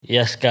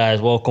Yes, guys,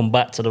 welcome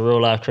back to the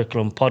Real Life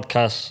Curriculum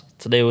podcast.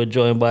 Today we're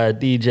joined by a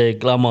DJ,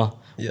 Glamour.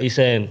 Yep. He's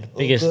saying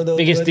biggest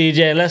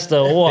DJ in Leicester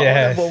or what?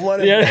 Yeah.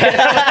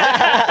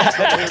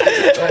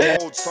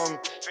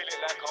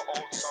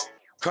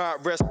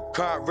 Can't rest,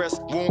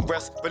 won't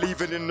rest,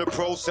 believing in the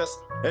process.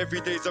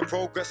 Every day's a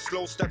progress,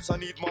 slow steps, I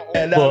need my own.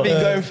 And I've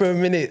been going for a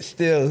minute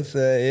still, so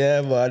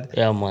yeah, man.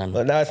 Yeah, man.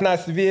 But now it's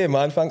nice to be here,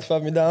 man. Thanks for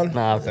having me down.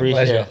 Nah, I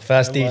appreciate it.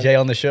 First DJ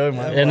on the show,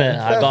 man. Innit?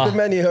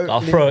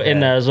 I'll throw it in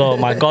there as well.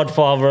 My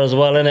godfather as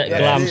well, innit? Yeah,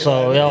 Glam,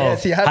 so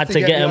had to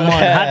get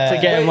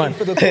him on.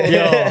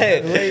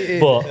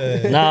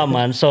 But nah,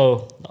 man,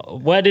 so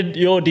where did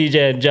your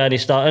DJing journey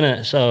start,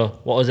 innit? So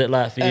what was it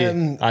like for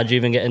you? How'd you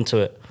even get into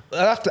it?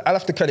 I'll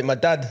have to credit my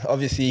dad.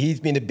 Obviously, he's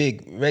been a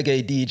big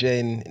reggae DJ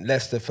in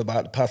Leicester for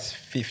about the past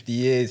 50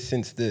 years,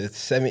 since the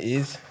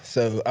 70s.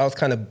 So I was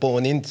kind of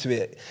born into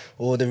it.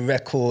 All the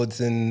records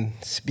and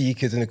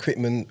speakers and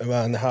equipment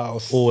around the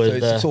house. So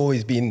it's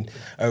always been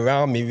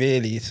around me,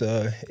 really.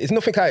 So it's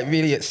nothing I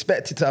really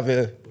expected to have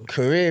a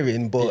career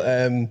in, but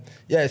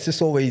it's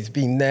just always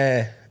been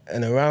there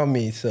and around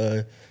me.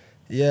 So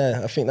yeah,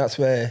 I think that's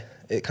where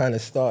it kind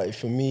of started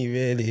for me,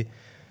 really.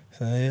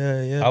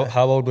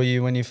 How old were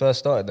you when you first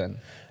started then?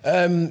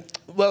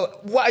 Well,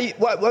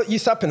 what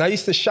used to happen, I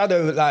used to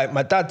shadow like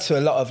my dad to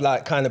a lot of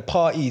like kind of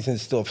parties and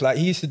stuff. Like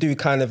he used to do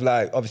kind of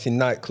like obviously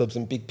nightclubs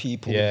and big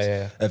people's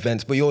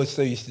events, but he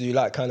also used to do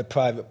like kind of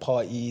private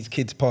parties,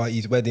 kids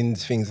parties,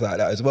 weddings, things like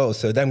that as well.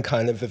 So them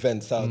kind of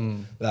events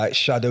I'd like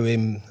shadow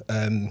him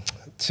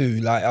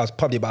to, like I was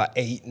probably about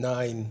 8,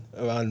 9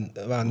 around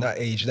that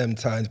age, them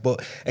times.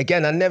 But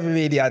again, I never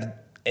really had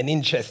an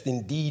interest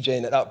in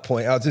DJing at that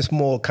point. I was just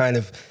more kind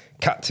of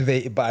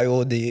captivated by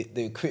all the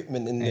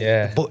equipment and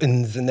the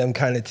buttons and them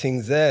kind of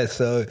things there.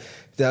 So, you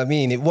know what I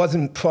mean? It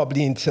wasn't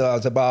probably until I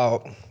was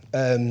about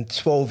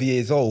 12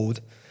 years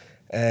old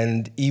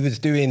and he was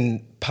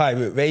doing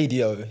pirate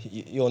radio.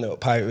 You all know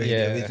what pirate radio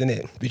is, isn't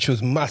it? Which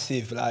was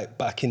massive, like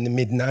back in the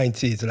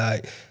mid-90s,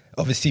 like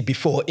obviously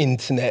before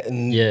internet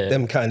and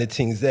them kind of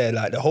things there.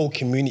 Like the whole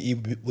community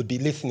would be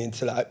listening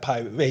to like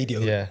pirate radio.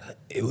 Yeah.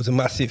 It was a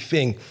massive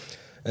thing.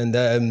 And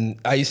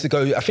I used to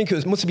go, I think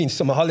must have been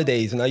summer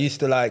holidays, and I used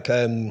to like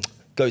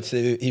go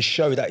to his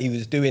show that he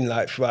was doing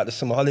like throughout the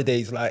summer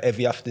holidays, like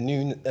every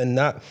afternoon and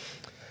that.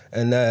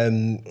 And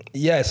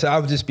so I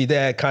would just be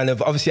there kind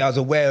of, obviously I was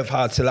aware of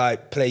how to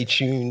like play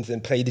tunes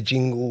and play the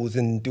jingles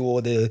and do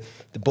all the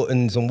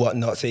buttons and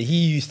whatnot. So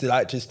he used to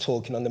like just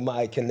talking on the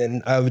mic and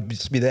then I would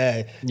just be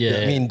there, you know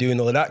what I mean,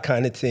 doing all that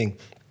kind of thing.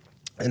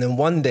 And then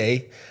one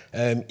day,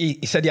 he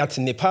said he had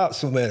to nip out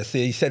somewhere. So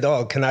he said,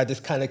 oh, can I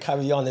just kind of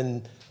carry on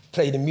and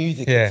play the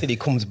music until he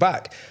comes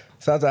back?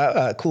 So I was like, all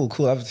right, cool.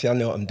 Obviously, I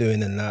know what I'm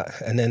doing and that.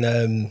 And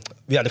then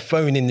we had a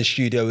phone in the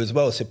studio as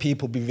well, so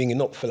people be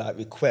ringing up for like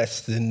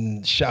requests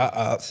and shout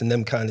outs and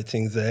them kind of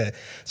things there.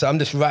 So I'm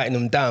just writing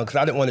them down because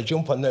I didn't want to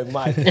jump on no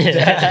mic.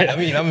 I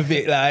mean, I'm a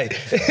bit like,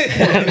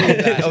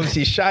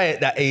 obviously shy at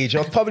that age.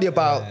 I was probably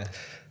about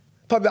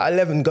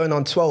 11 going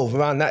on 12,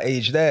 around that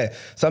age there.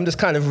 So I'm just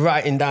kind of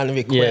writing down the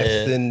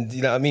requests and,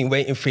 you know what I mean,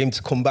 waiting for him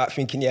to come back,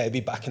 thinking, he'll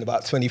be back in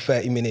about 20,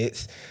 30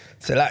 minutes.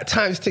 So like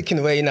time's ticking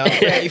away now,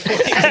 30,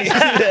 40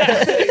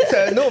 minutes.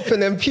 Turn up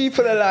and then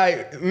people are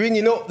like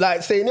ringing up,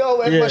 like saying, yo,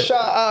 where's my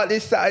shout out,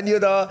 this, that and the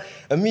other.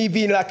 And me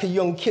being like a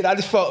young kid, I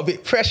just felt a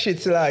bit pressured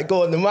to like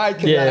go on the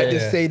mic and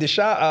just say the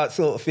shout out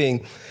sort of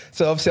thing.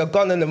 So obviously I've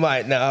gone on the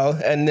mic now,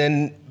 and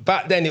then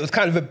back then it was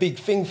kind of a big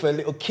thing for a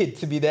little kid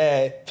to be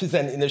there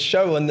presenting a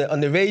show on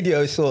the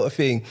radio sort of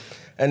thing.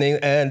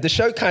 And the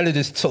show kind of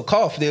just took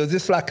off. There was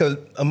just like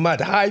a mad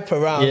hype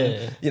around,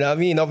 you know what I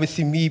mean?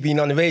 Obviously me being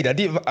on the radio, I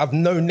didn't have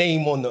no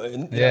name on it, you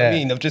know what I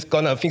mean? I've just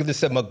gone, I think I've just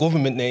said my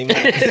government name.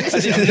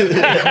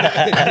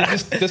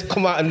 just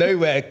come out of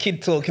nowhere, a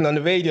kid talking on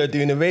the radio,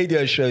 doing a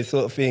radio show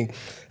sort of thing.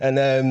 And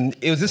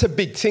it was just a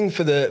big thing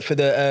for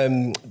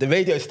the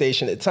radio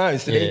station at the time,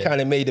 so they kind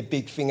of made a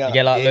big thing out of it.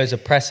 You get like loads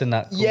of press and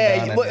that.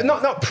 Yeah, well,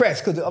 not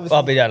press, because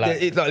obviously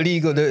it's not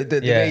legal,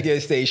 the radio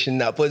station,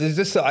 that, but there's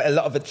just like, a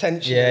lot of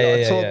attention, a lot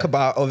of talk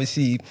about,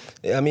 obviously,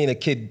 I mean, a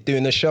kid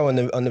doing a show on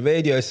the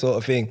radio sort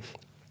of thing.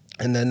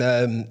 And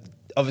then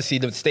obviously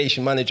the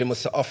station manager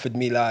must have offered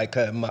me like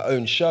my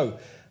own show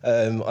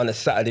on a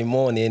Saturday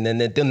morning,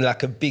 and they'd done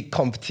like a big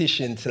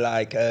competition to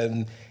like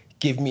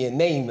give me a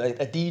name,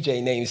 a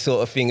DJ name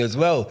sort of thing as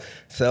well.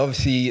 So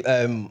obviously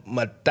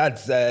my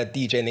dad's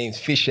DJ name's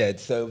Fishhead,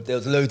 so there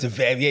was loads of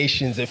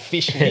variations of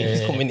fish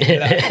names coming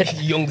in, like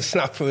Young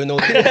Snapper and all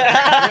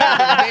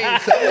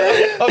that. So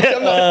obviously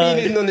I'm not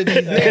feeling none of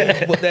these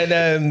names, but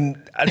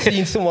then I'd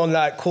seen someone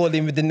like call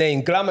him with the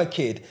name Glamour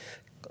Kid.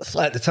 So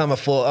at the time I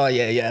thought,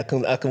 I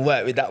can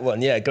work with that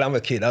one. Yeah, Glamour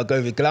Kid, I'll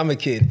go with Glamour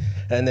Kid.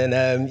 And then,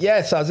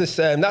 so I was just,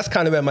 that's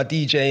kind of where my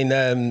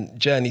DJing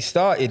journey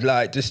started,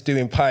 like just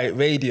doing pirate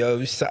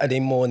radio Saturday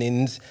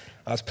mornings.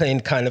 I was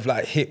playing kind of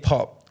like hip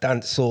hop,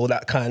 dancehall,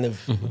 that kind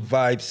of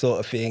vibe sort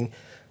of thing.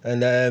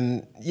 And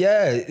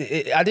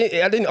I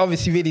didn't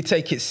obviously really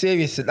take it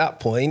serious at that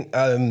point.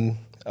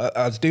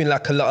 I was doing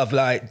like a lot of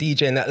like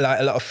DJing at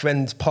like a lot of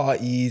friends'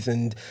 parties,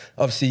 and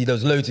obviously there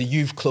was loads of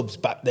youth clubs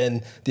back then.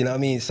 Do you know what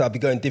I mean? So I'd be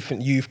going to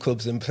different youth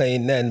clubs and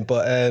playing then.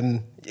 But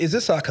it's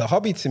just like a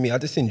hobby to me. I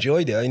just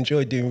enjoyed it. I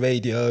enjoyed doing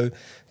radio.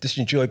 Just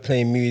enjoyed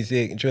playing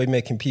music. Enjoyed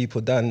making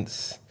people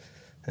dance.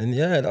 And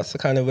yeah, that's the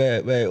kind of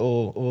where it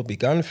all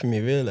began for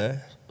me, really.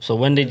 So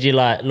when did you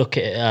like look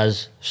at it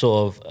as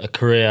sort of a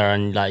career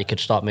and like you could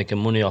start making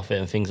money off it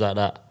and things like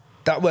that?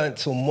 That weren't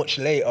till much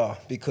later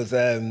because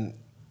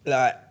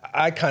like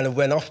I kind of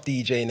went off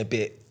DJing a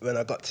bit when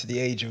I got to the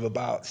age of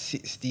about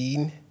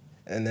 16,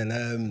 and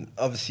then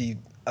obviously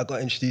I got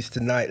introduced to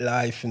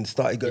nightlife and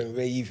started going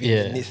raving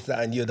and this,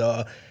 that and the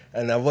other,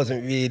 and I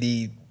wasn't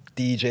really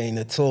DJing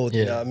at all, do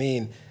you know what I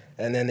mean?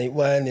 And then it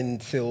weren't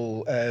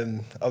until,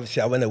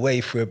 obviously I went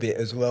away for a bit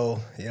as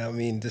well, you know what I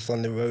mean, just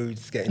on the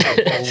roads, getting involved,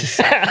 you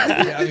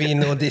know what I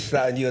mean, all this,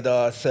 that and the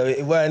other. So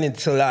it weren't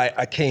until like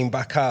I came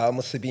back out, I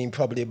must have been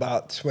probably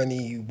about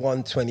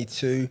 21,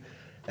 22.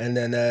 And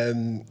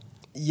then,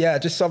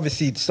 just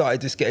obviously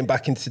started just getting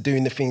back into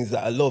doing the things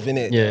that I love,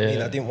 innit? Yeah, I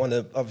mean, I didn't want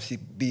to obviously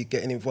be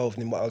getting involved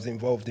in what I was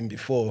involved in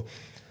before.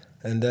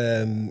 And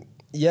then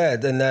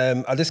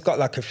I just got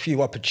like a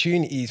few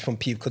opportunities from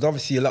people, because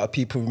obviously a lot of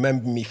people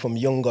remember me from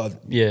younger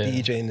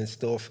DJing and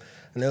stuff.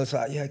 And they was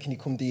like, yeah, can you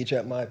come DJ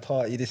at my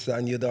party, this, that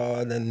and the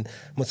other? And then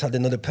must have had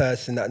another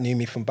person that knew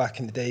me from back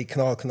in the day.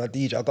 Can I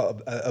DJ? I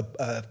got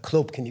a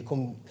club, can you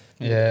come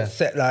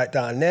set like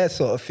down there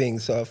sort of thing?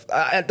 So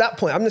at that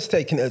point, I'm just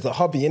taking it as a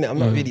hobby, innit? I'm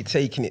not really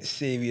taking it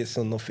serious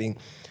or nothing.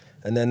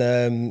 And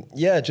then,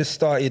 just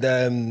started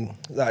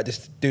like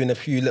just doing a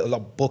few little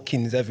like,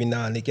 bookings every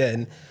now and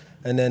again.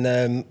 And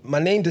then my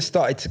name just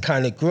started to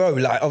kind of grow.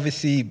 Like,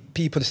 obviously,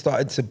 people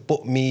started to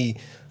book me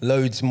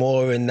loads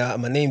more and that.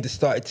 My name just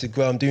started to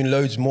grow. I'm doing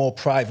loads more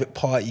private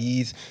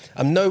parties.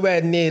 I'm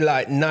nowhere near,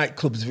 like,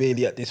 nightclubs,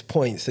 really, at this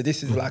point. So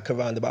this is, like,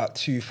 around about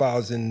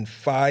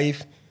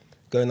 2005,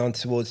 going on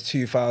towards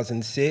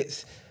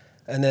 2006.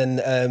 And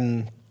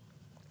then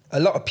a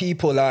lot of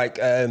people, like...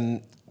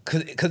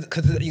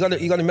 Because you got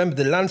to remember,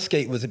 the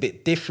landscape was a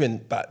bit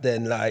different back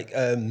then. Like...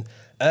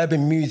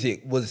 urban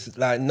music was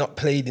like not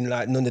played in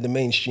like none of the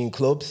mainstream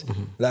clubs.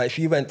 Like if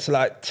you went to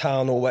like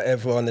town or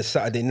whatever on a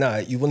Saturday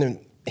night, you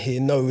wouldn't hear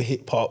no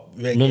hip hop,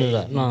 reggae. None of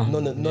that, no.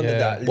 None of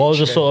that. What was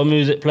the sort of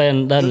music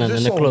playing then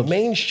in the clubs?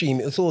 Mainstream.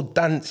 It was all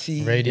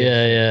dancey. Radio.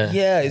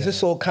 Yeah, it's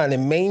just all kind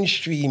of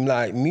mainstream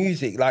like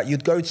music. Like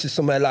you'd go to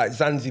somewhere like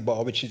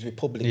Zanzibar, which is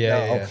Republic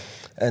now,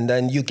 and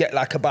then you get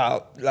like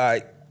about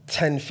like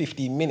 10,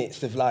 15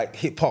 minutes of like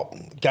hip hop,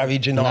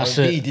 garage and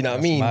R&B, you know what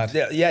I mean? Mad.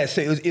 Yeah,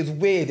 so it was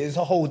weird. It was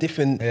a whole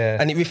different,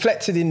 and it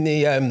reflected in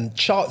the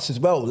charts as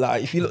well.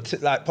 Like if you looked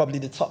at like probably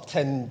the top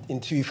 10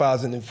 in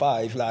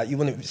 2005, like you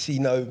wouldn't see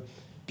no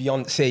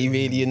Beyonce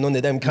really and none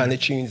of them kind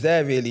of tunes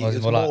there really. It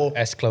was more like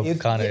S-Club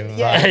kind of.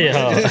 It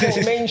was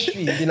more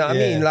mainstream, you know what I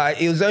mean? Like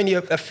it was only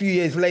a few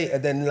years later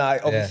then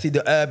like obviously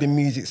the urban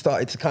music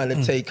started to kind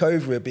of take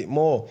over a bit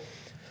more.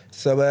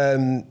 So,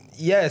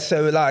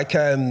 so like,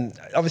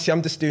 obviously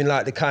I'm just doing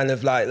like the kind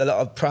of like a lot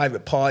of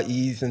private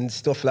parties and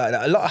stuff like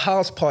that. A lot of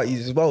house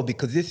parties as well,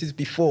 because this is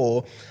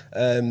before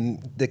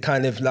the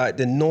kind of like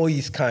the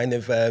noise kind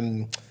of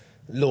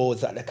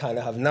laws that they kind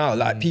of have now.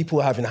 Like people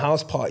were having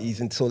house parties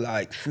until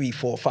like 3,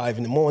 4, 5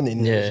 in the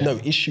morning. There was no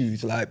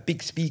issues, like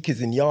big speakers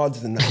in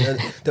yards and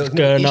that. There was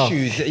no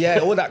issues. Yeah,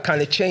 all that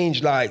kind of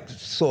changed like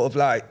sort of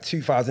like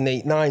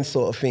 2008, 9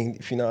 sort of thing,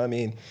 if you know what I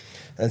mean.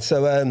 And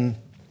so...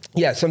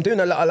 so I'm doing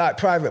a lot of like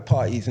private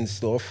parties and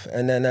stuff,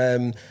 and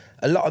then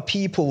a lot of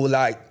people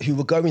like who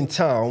were going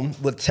town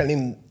were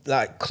telling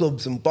like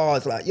clubs and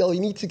bars like, yo, you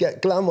need to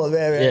get Glamour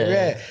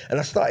rare. And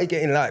I started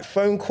getting like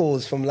phone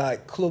calls from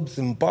like clubs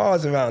and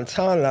bars around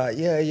town like,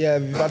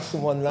 we've had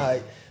someone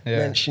like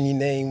mention your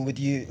name, would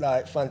you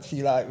like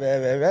fancy like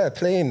rare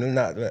playing and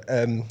that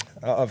at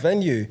our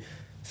venue.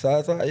 So I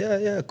was like,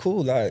 yeah,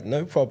 cool, like,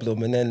 no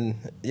problem. And then,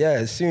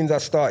 as soon as I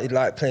started,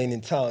 like, playing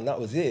in town, that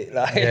was it.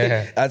 Like,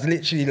 I was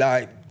literally,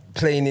 like,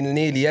 playing in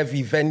nearly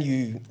every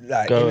venue,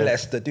 like, in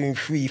Leicester, doing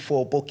 3,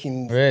 4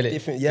 bookings. Really?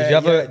 Different,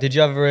 Did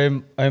you have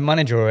a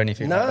manager or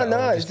anything?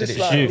 No, it's just,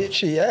 like,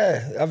 literally,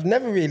 I've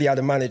never really had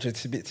a manager,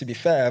 to be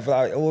fair. I've,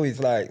 like, always,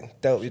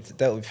 like, dealt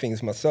with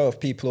things myself.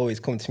 People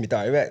always come to me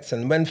direct.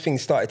 And when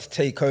things started to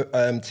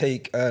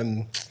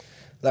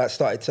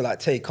started to like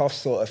take off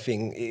sort of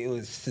thing, it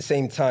was the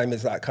same time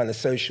as like kind of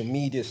social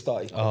media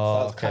started. So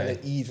I was kind of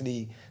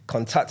easily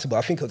contactable.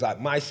 I think it was like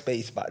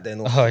MySpace back then.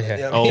 Or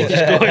it was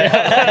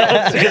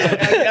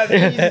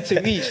easy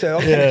to reach. So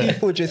obviously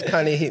people just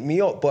kind of hit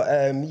me up. But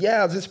I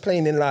was just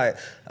playing in like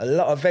a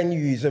lot of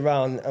venues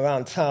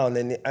around town.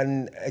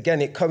 And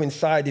again, it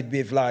coincided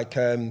with like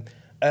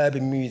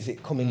urban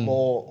music coming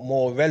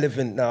more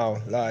relevant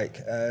now. Like,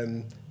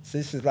 so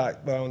this is like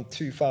around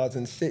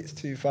 2006,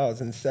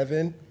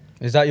 2007.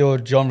 Is that your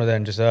genre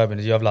then, just urban?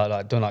 Did you have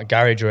like done like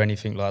garage or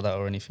anything like that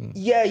or anything?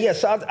 Yeah.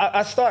 So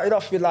I started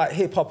off with like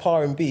hip hop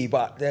R&B,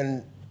 but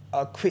then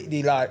I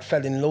quickly like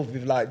fell in love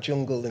with like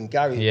jungle and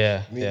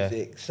garage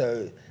music.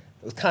 So it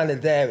was kind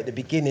of there at the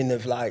beginning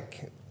of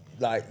like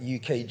like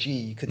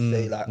UKG, you could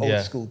say, like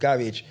old school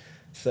garage.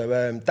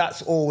 So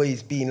that's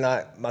always been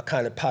like my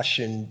kind of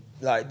passion.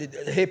 Like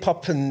hip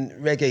hop and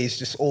reggae has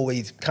just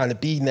always kind of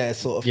been there,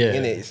 sort of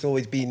thing, innit? It's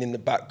always been in the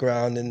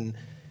background, and you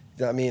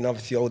know what I mean.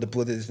 Obviously, older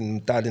brothers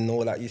and dad and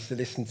all that used to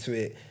listen to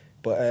it.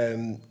 But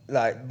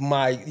like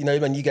you know,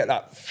 when you get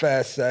that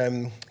first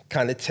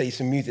kind of taste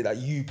of music that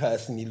you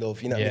personally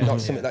love, you know, not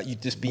something that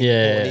you've just been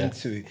born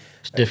into.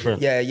 It's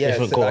different.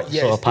 Different so like,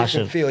 sort of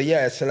passion.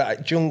 Feel, so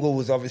like jungle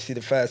was obviously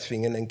the first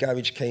thing, and then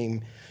garage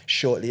came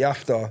shortly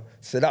after.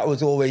 So that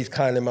was always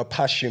kind of my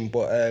passion,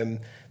 but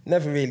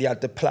never really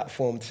had the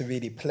platform to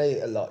really play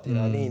it a lot, you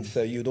know what I mean?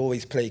 So you'd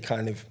always play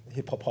kind of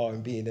hip-hop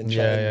R&B and then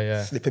try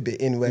and slip a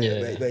bit in where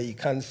you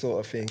can,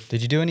 sort of thing.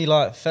 Did you do any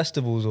like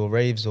festivals or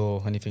raves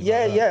or anything like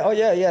that?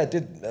 I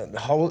did a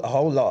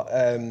whole lot.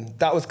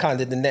 That was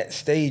kind of the next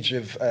stage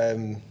of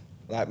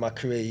like my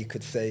career, you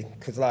could say,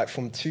 because like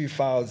from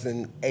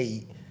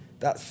 2008,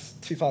 that's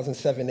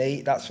 2007,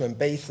 8, that's when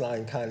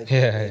Bassline kind of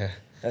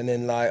and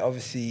then like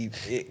obviously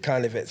it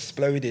kind of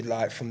exploded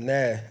like from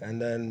there, and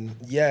then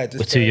just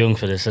we're too young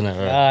for this, isn't it?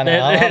 Right?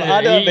 No,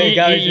 I don't think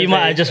you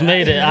might have just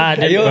made it. I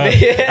didn't, bro.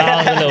 I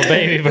was a little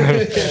baby, bro.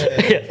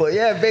 But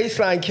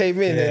Bassline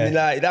came in, and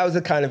like that was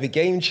a kind of a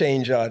game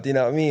changer. Do you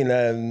know what I mean?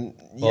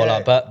 Or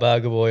like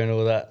Burger Boy and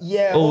all that.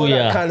 Yeah, all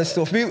that kind of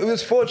stuff. It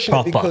was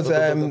fortunate because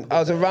I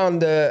was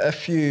around a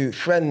few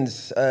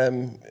friends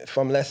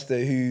from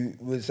Leicester who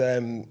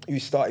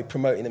started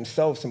promoting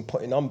themselves and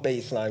putting on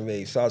Bassline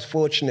raves. So I was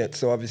fortunate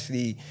to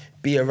obviously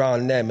be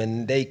around them,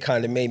 and they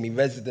kind of made me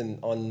resident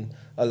on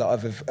a lot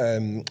of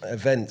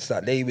events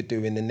that they were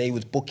doing, and they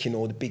was booking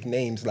all the big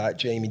names like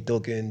Jamie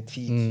Duggan,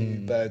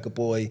 T2, Burger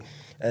Boy.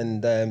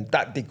 And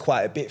that did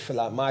quite a bit for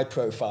like my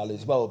profile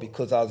as well,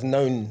 because I was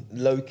known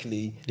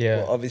locally,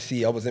 but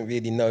obviously I wasn't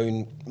really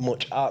known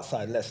much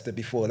outside Leicester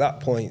before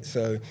that point.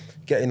 So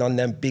getting on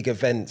them big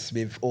events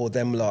with all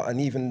them lot, and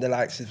even the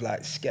likes of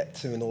like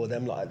Skepta and all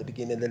them lot at the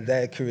beginning of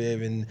their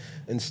career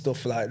and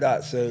stuff like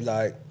that. So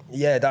like,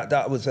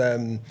 that was...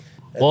 what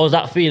was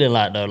that feeling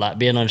like though? Like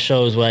being on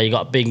shows where you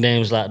got big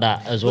names like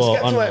that as well?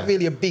 Skepta wasn't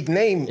really a big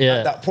name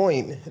at that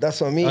point.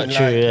 That's what I mean. Like,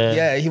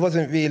 true, he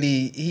wasn't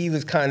really... He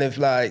was kind of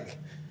like...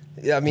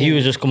 I mean, he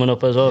was just coming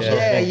up as well.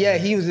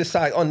 He was just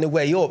like on the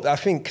way up. I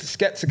think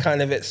Skepta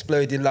kind of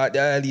exploded like the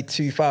early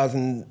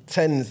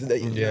 2010s. You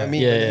know what I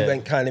mean? When he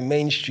went kind of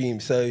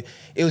mainstream. So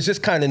it was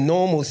just kind of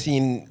normal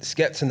seeing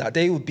Skepta and that.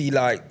 They would be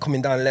like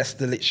coming down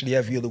Leicester literally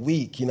every other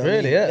week. You know?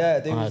 Really? What I mean? Yeah.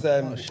 There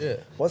was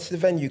what's the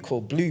venue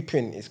called?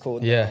 Blueprint. It's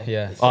called.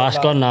 It's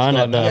gone now,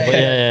 isn't it?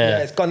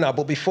 It's gone now.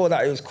 But before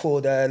that, it was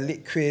called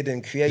Liquid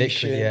and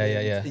Creation.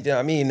 You know what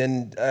I mean?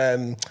 And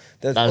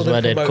there's that's other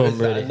where they'd promoters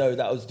come, really. that I know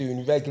that was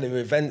doing regular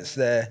events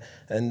there,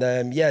 and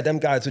them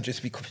guys would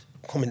just be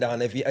coming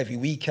down every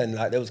weekend.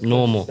 Like there was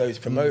normal those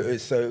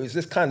promoters, so it was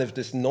just kind of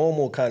this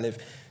normal kind of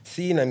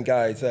seeing them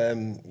guys.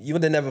 You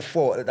would have never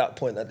thought at that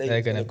point that they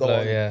were going to go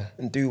on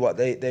and do what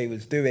they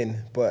was doing,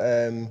 but.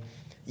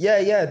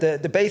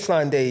 The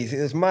Bassline days,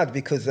 it was mad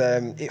because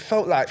it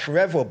felt like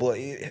forever, but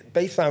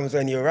Bassline was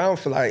only around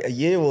for like a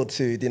year or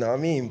two. Do you know what I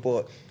mean?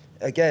 But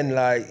again,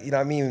 like, you know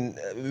what I mean,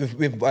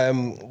 with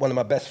one of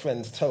my best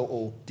friends,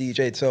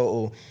 DJ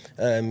Total,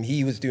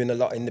 he was doing a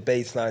lot in the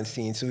Bassline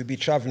scene. So we'd be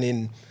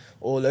traveling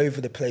all over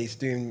the place,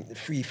 doing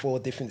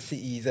 3-4 different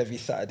cities every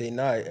Saturday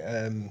night,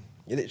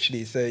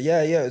 literally. So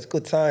it was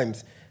good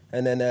times.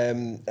 And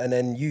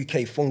then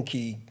UK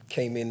Funky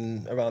came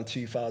in around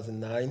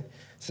 2009.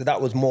 So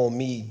that was more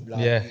me, like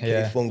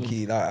UK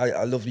Funky. Like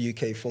I love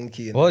UK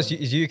Funky. And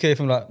is UK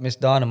from like Miss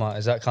Dynamite?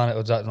 Is that kind of,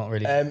 or is that not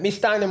really? Miss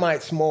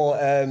Dynamite's more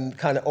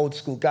kind of old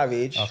school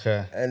garage.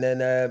 Okay. And then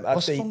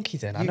what's Funky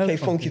then? I know UK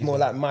Funky's more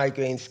like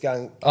Migraine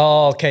Skank.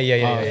 Oh,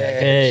 okay, I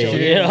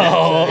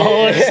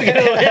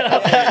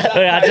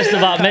just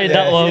about made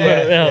that one.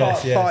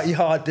 Party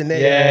Hard, the name.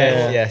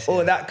 Yes.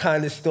 All that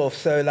kind of stuff.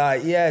 So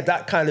like,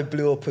 that kind of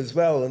blew up as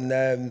well. And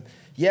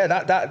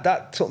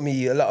that took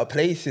me a lot of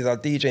places. I was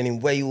DJing in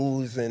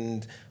Wales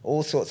and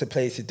all sorts of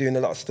places, doing a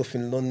lot of stuff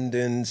in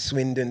London,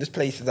 Swindon, just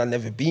places I'd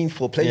never been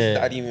for, places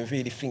that I didn't even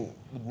really think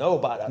would know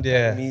about that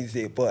kind of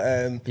music.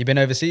 But you been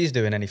overseas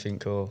doing anything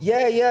cool?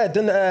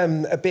 Done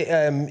a bit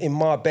in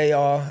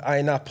Marbella,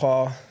 Ayia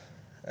Napa.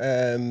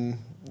 I'm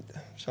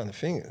trying to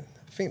think.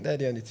 I think they're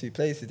the only two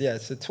places. Yeah,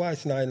 so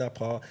twice in Ayia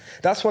Napa.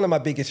 That's one of my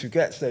biggest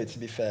regrets, though, to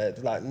be fair.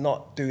 Like,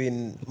 not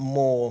doing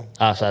more...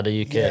 outside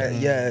the UK.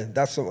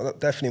 That's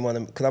definitely one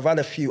of them. Because I've had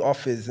a few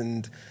offers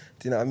and...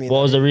 Do you know what I mean?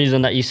 What was the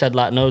reason that you said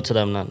like no to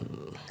them then?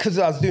 Because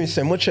I was doing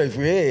so much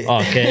over here.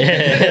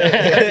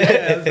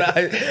 Okay.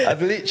 I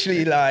was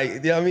literally like, you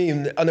know what I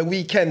mean? On a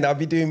weekend, I'd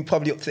be doing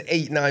probably up to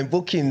 8-9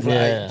 bookings,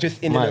 like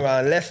just in and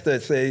around Leicester.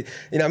 So, you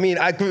know what I mean?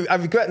 I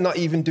regret not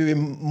even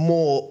doing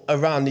more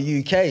around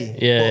the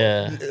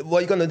UK. What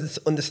you're going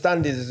to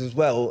understand is as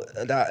well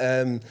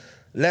that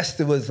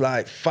Leicester was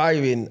like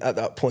firing at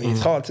that point.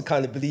 It's hard to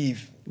kind of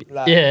believe.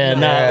 Like,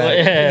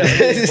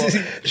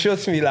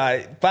 trust me,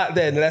 like back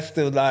then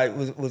Leicester like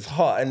was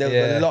hot and there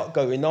was a lot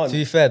going on. To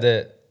be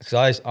fair,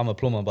 because I'm a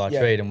plumber by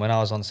trade, and when I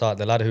was on site,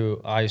 the lad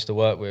who I used to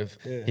work with,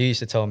 he used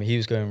to tell me he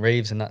was going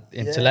raves and that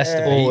into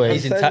Leicester.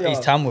 He's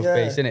Tamworth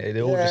based, isn't it?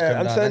 They all just come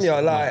down. I'm telling you,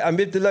 like, and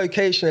with the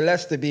location of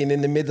Leicester being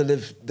in the middle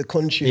of the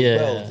country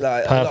as well,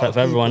 like perfect for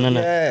everyone, isn't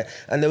it? Yeah,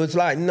 and there was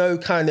like no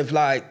kind of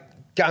like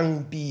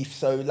gang beef,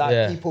 so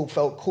like people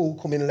felt cool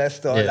coming to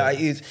Leicester. Like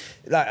it's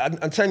like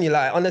I'm telling you,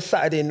 like on a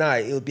Saturday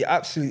night, it would be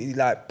absolutely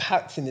like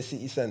packed in the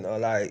city centre.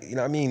 Like, you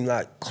know what I mean?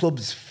 Like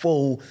clubs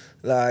full.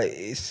 Like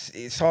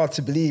it's hard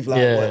to believe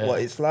like what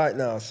it's like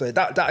now. So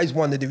that is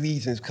one of the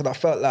reasons, because I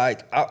felt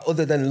like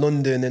other than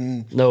London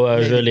and nowhere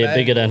was really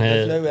bigger than here.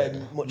 There's nowhere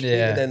much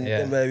bigger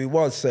than where we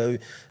was. So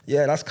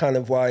yeah, that's kind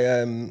of why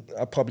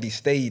I probably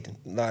stayed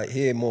like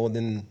here more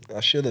than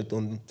I should have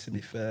done, to be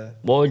fair.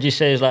 What would you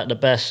say is like the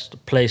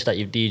best place that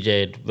you've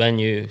DJed?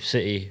 Venue,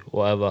 city,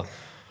 whatever?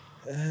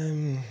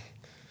 It's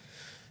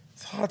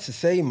hard to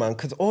say, man,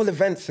 because all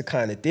events are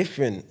kind of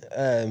different.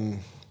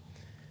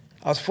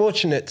 I was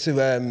fortunate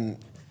to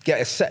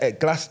get a set at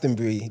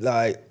Glastonbury,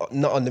 like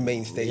not on the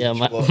main stage. Yeah,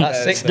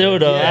 that's sick. Still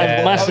though,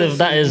 massive.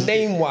 That is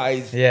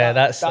name-wise. Yeah,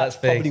 that's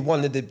probably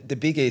one of the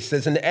biggest.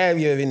 There's an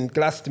area in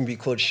Glastonbury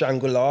called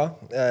Shangri-La,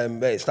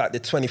 where it's like the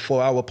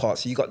 24-hour part.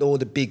 So you got all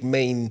the big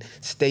main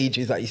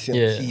stages that you see on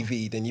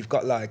TV. Then you've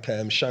got like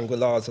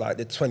Shangri-La's like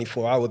the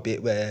 24-hour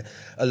bit, where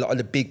a lot of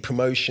the big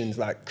promotions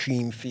like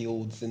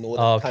Creamfields and all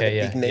the kind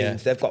of big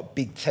names, they've got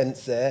big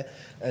tents there.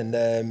 And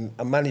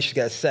I managed to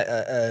get a set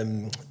at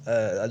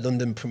a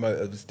London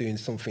promoter was doing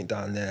something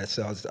down there.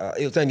 So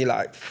it was only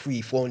like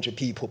 300-400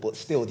 people, but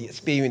still the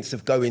experience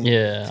of going.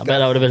 Yeah, I bet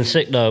that would have been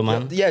sick though,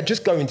 man. Yeah,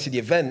 just going to the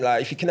event.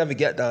 Like if you can ever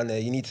get down there,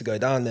 you need to go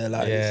down there.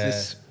 Like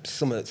it's just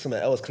something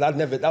else. Because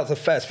that was the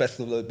first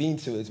festival I've been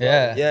to as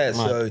well. Yeah,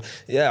 so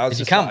I was.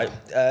 Did you camp?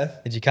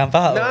 Did you camp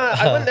out? Nah,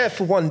 I went there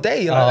for one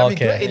day. Like, I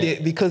regretted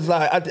it because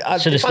like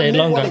if I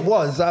knew what it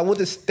was, I would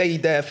have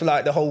stayed there for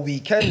like the whole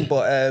weekend.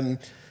 But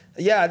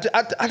yeah,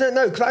 I don't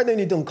know, because I'd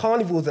only done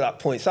carnivals at that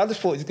point, so I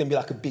just thought it was going to be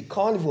like a big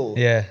carnival.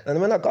 Yeah.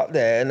 And when I got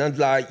there, and I'm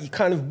like, you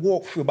kind of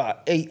walk through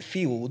about 8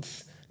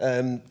 fields,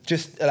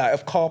 just like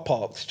of car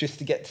parks, just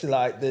to get to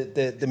like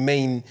the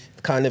main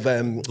kind of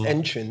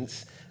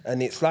entrance.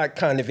 And it's like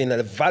kind of in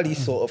a valley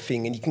sort of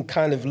thing, and you can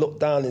kind of look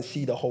down and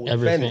see the whole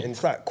event, and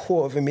it's like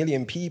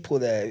 250,000 people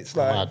there. It's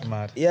like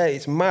mad. Yeah,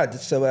 it's mad.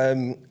 So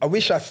I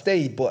wish I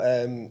stayed, but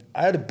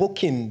I had a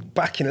booking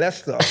back in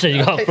Leicester. So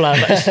you got to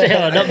fly back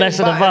still, not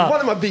messing about.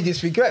 One of my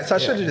biggest regrets. I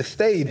should have just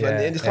stayed, but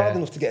it's hard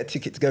enough to get a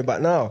ticket to go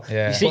back now.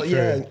 Yeah.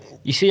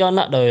 You see on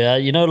that though, yeah,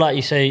 you know, like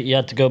you say you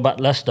had to go back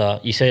Leicester,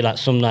 you say like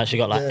some nights you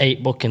got like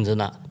 8 bookings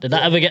and that. Did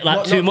that ever get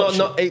like too much?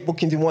 Not 8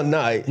 bookings in one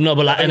night. No,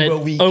 but like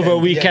over a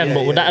weekend.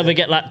 But would that ever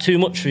get like too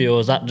much for you, or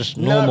is that just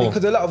normal? No,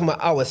 because a lot of them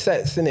are hour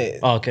sets,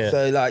 innit? Okay.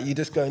 So like you're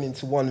just going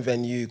into one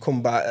venue,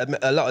 come back.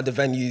 A lot of the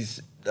venues,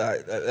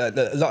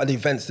 a lot of the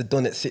events are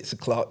done at 6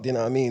 o'clock. Do you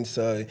know what I mean?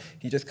 So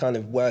you just kind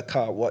of work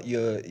out what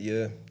your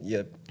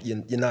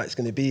night's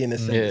going to be in a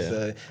sense. Yeah.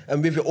 So,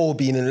 and with it all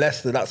being in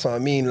Leicester, that's what I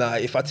mean.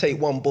 Like if I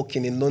take one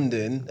booking in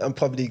London, I'm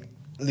probably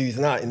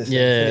losing out in a sense.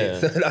 Yeah.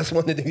 So that's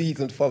one of the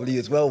reasons probably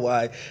as well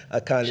why I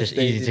kind of just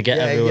easy to get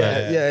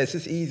everywhere. Yeah, it's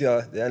just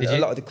easier. And a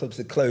lot of the clubs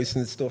are close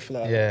and stuff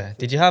like that. Yeah.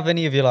 Did you have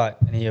any of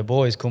your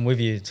boys come with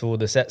you to all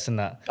the sets and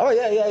that? Oh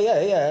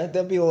yeah.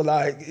 They'll be all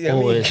like,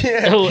 Always.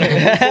 all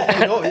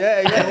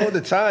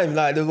the time.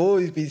 Like there'll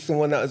always be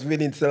someone that was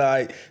willing to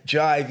like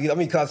drive. I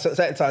mean, because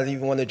certain times I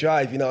even want to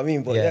drive. You know what I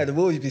mean? But there'll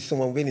always be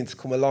someone willing to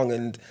come along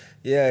and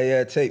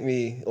take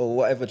me or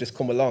whatever, just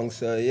come along.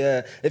 So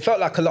yeah, it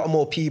felt like a lot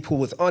more people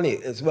was on it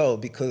as well,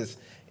 because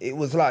it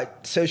was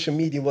like social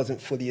media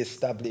wasn't fully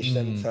established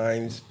at the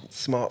times,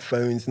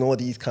 smartphones and all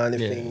these kind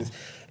of things.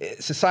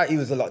 Society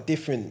was a lot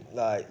different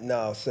like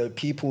now, so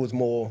people was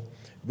more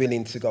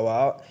willing to go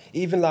out.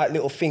 Even like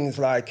little things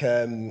like,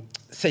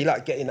 say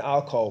like getting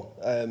alcohol,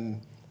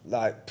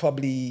 like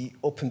probably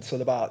up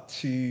until about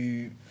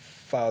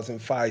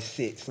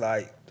 2005-06,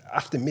 like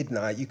after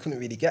midnight, you couldn't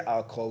really get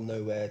alcohol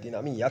nowhere. Do you know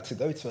what I mean? You had to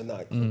go to a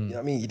nightclub. You know what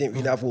I mean? You didn't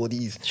really have all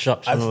these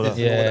shops and all that open.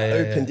 Do you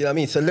know what I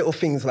mean? So little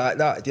things like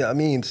that. Do you know what I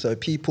mean? So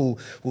people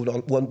would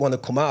want to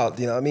come out.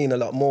 Do you know what I mean? A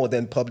lot more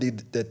than probably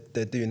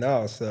they do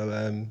now. So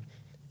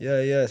So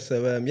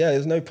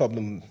there's no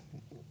problem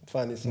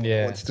finding someone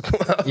who wants to come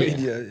out with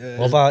you.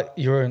 What about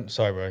your own?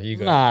 Sorry, bro. You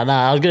go. Nah.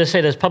 I was gonna say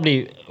there's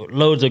probably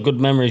loads of good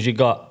memories you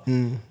got,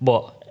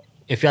 but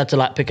if you had to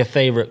like pick a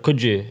favorite,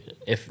 could you?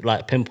 If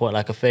like pinpoint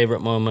like a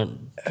favorite moment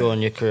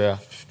during your career?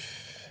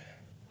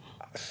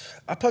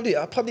 I'd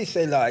probably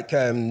say like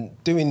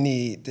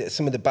doing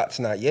some of the Back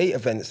to 98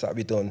 events that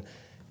we done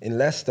in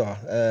Leicester.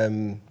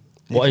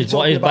 What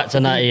is Back to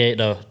 98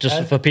 though?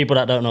 Just for people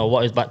that don't know,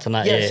 what is Back to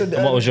 98?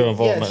 And what was your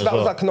involvement so as that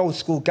well? was like an old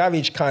school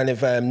garage kind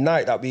of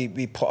night that we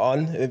put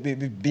on.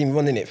 We've been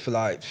running it for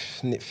like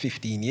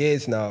 15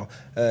 years now.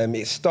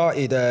 It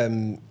started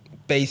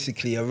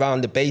basically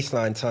around the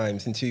baseline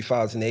times in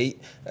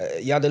 2008.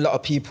 You had a lot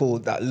of people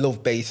that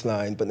loved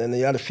baseline, but then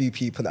you had a few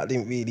people that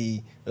didn't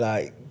really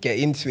like get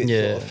into it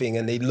sort of thing,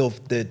 and they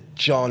loved the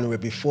genre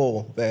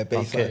before where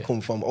baseline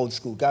come from, old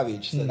school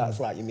garage. So that's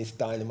like you Miss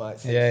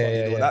Dynamite,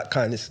 all that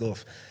kind of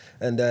stuff.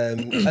 And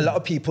a lot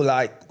of people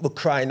like were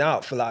crying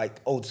out for like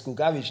old school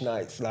garage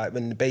nights, like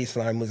when the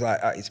baseline was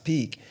like at its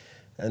peak.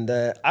 And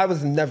I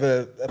was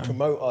never a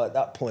promoter at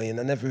that point, and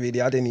I never really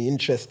had any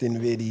interest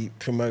in really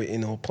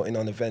promoting or putting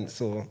on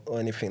events or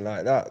anything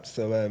like that.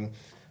 So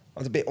I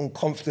was a bit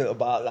unconfident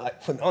about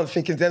like putting on,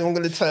 thinking then I'm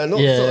going to turn up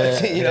sort of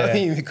thing, you know what I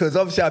mean? Because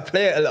obviously I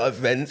play at a lot of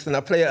events, and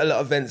I play at a lot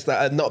of events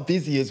that are not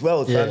busy as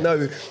well. So I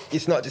know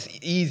it's not just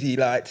easy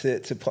like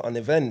to put on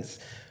events.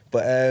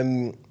 But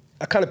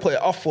I kind of put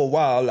it off for a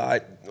while,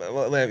 like I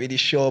weren't really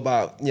sure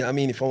about, you know what I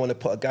mean, if I want to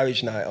put a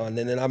garage night on.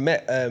 And then I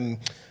met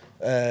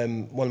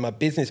one of my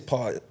business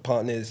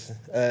partners,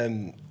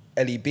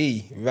 LEB,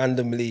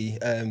 randomly.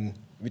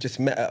 We just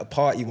met at a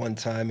party one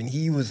time, and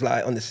he was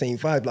like on the same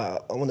vibe, like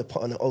I want to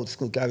put on an old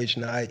school garage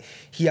night.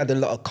 He had a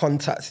lot of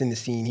contacts in the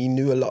scene. He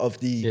knew a lot of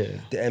the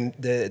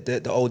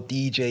old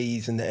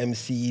DJs and the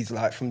MCs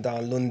like from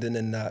down London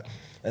and that.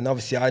 And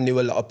obviously I knew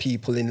a lot of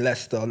people in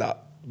Leicester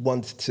that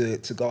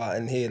wanted to go out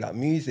and hear like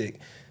music.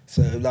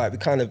 So like we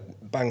kind of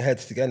banged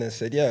heads together and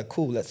said, yeah,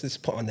 cool, let's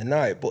just put on the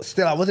night. But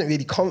still, I wasn't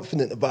really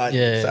confident about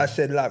it. So I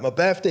said, like, my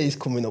birthday's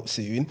coming up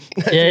soon.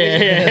 And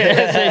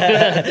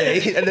at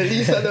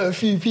least I know a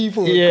few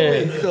people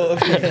coming, sort of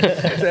thing.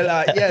 So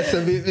like,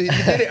 so we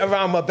did it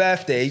around my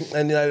birthday,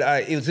 and you know,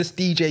 like, it was just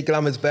DJ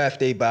Glamour's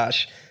birthday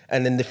bash.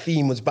 And then the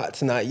theme was Back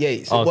to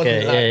 98. So it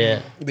wasn't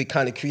like we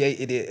kind of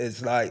created it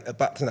as like a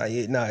Back to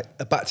 98 night.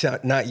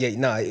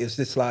 It was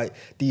just like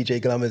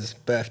DJ Glamour's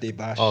birthday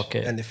bash.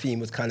 And the theme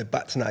was kind of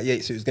Back to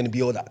 98. So it was going to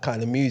be all that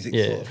kind of music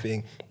sort of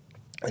thing.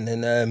 And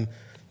then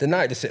the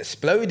night just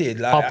exploded.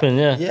 Like, popping,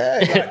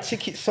 like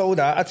tickets sold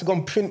out. I had to go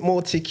and print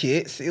more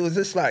tickets. It was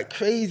just like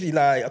crazy.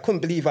 Like I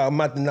couldn't believe how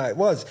mad the night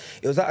was.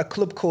 It was at a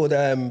club called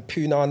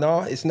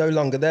Punana. It's no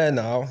longer there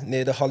now,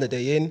 near the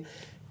Holiday Inn.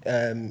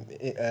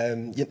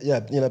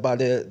 You know, by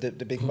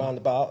the big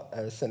roundabout,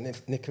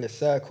 St. Nicholas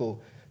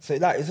Circle. So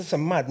like, it's just a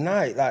mad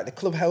night. Like the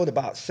club held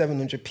about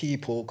 700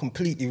 people,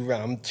 completely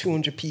rammed.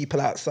 200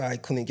 people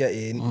outside couldn't get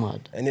in,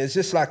 and it was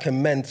just like a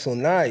mental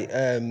night.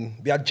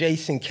 We had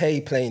Jason K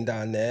playing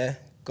down there.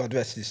 God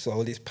rest his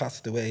soul. He's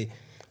passed away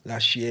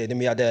last year. Then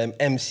we had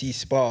MC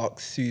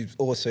Sparks, who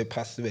also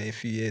passed away a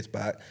few years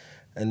back.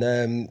 And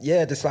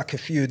just like a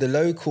few of the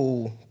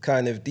local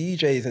kind of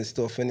DJs and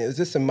stuff, and it was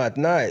just a mad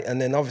night. And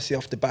then obviously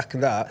off the back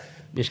of that,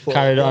 just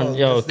carry on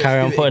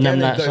putting them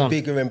nights on.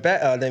 Bigger and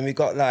better. Then we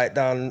got like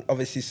down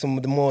obviously some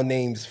of the more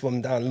names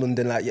from down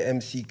London, like your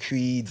MC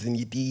Creeds and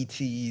your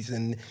DTs,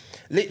 and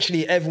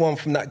literally everyone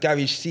from that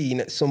garage scene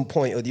at some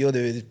point or the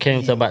other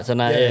came to Back to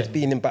 98. It's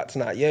been in Back to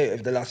 98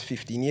 over the last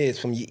 15 years,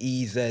 from your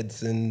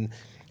EZs and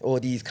all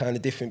these kind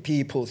of different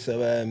people. So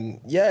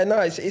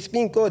it's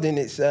been good, and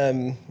it's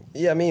I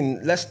mean,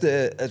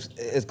 Leicester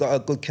has got a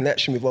good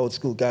connection with old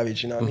school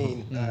garage, you know what I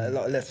mean? A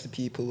lot of Leicester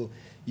people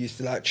used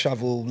to like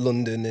travel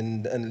London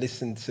and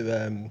listen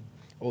to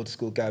old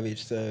school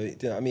garage. So, you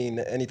know what I mean?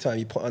 Anytime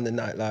you put on a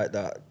night like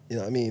that, you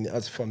know what I mean? It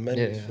has fun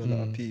memories for a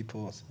lot of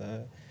people.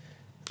 So,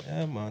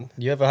 yeah, man.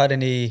 You ever had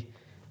any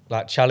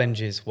like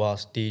challenges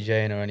whilst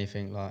DJing or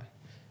anything like?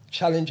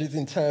 Challenges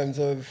in terms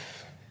of?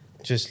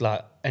 Just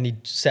like any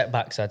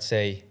setbacks, I'd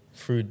say,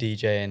 through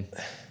DJing.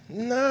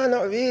 No,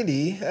 not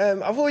really.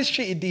 I've always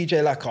treated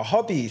DJ like a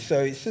hobby, so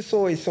it's just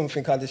always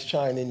something I just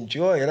try and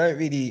enjoy. I don't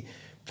really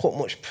put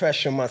much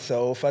pressure on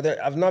myself.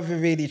 I've never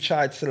really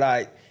tried to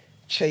like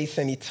chase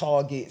any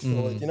targets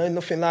or, you know,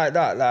 nothing like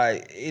that.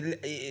 Like,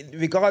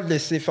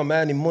 regardless if I'm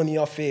earning money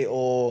off it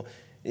or,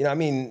 you know what I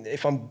mean,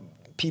 if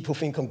people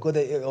think I'm good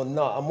at it or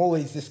not, I'm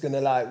always just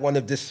gonna like want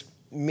to just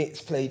mix,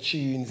 play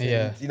tunes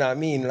and, you know what I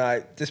mean,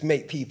 like just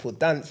make people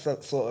dance,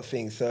 that sort of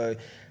thing. So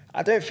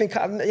I don't think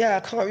I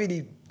can't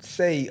really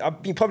say,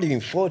 I've probably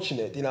been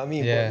fortunate, you know what I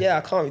mean? But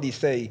I can't really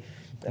say.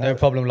 No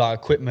problem like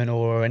equipment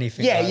or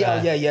anything like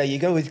that.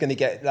 You're always going to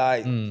get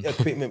like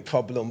equipment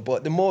problem,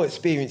 but the more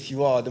experienced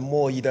you are, the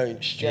more you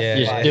don't stress.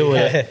 You just do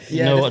it.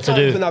 You know what to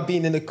do. When I've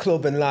been in the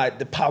club and like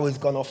the power's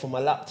gone off on my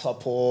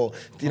laptop, or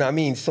do you know what I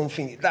mean?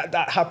 Something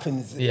that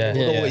happens. It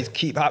will always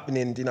keep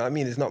happening. Do you know what I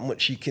mean? There's not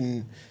much you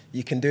can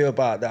do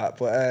about that.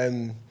 But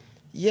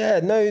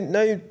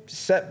no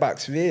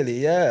setbacks really.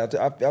 Yeah,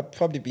 I've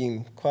probably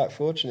been quite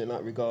fortunate in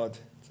that regard,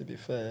 to be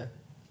fair.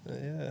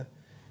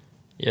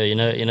 Yeah, you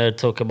know,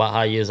 talk about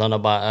how you was on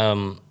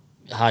about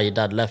how your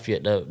dad left you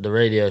at the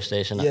radio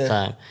station at the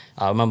time.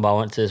 I remember I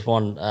went to this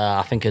one,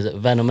 I think is it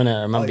Venom, innit?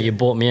 I remember you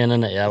brought me in,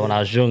 innit, when I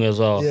was young as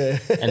well. Yeah.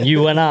 And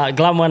you went out,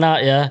 Glam went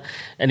out,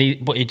 and he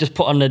just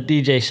put on the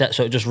DJ set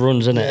so it just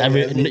runs,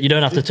 innit? You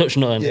don't have to touch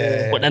nothing.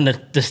 But then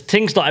the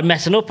thing started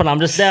messing up and I'm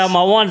just there on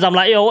my ones. I'm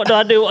like, yo, what do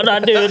I do?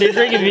 And he's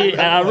ringing me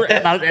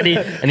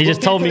and he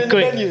just told me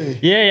quick.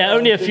 Yeah,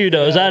 only a few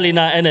though. It was early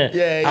night,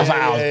 innit? I was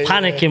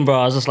panicking,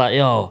 bro. I was just like,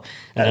 yo.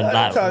 And then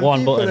like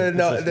one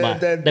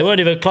button. They won't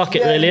even clock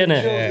it really,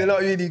 innit? They're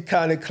not really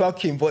kind of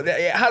clocking, but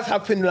it has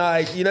happened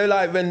like, you know,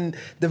 like when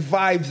the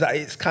vibes that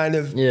it's kind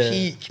of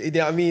peak, you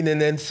know what I mean?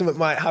 And then something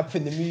might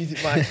happen, the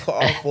music might cut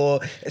off, or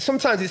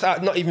sometimes it's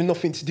not even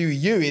nothing to do with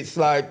you. It's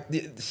like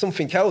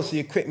something else, the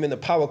equipment, the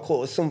power cut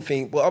or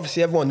something. But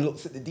obviously everyone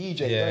looks at the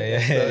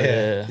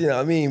DJ, you know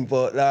what I mean?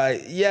 But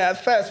like,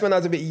 at first when I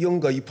was a bit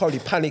younger, you probably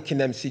panic in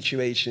them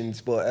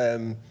situations, but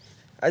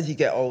as you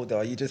get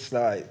older, you just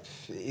like,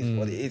 it is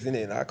what it is,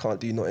 innit? Like, I can't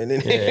do nothing,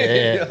 innit?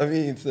 You know what I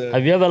mean? So.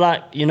 Have you ever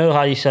like, you know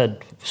how you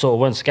said sort of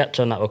when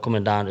Skepta and that were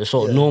coming down, it's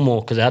sort of normal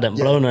because they hadn't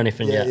blown or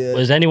anything yet.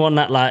 Was anyone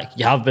that like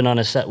you have been on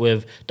a set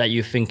with that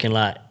you're thinking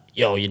like,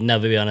 yo, you'd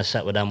never be on a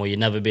set with them or you'd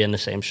never be in the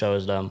same show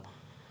as them?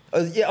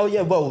 Well,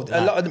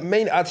 a lot of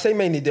I'd say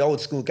mainly the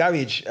old school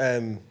garage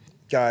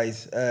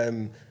guys.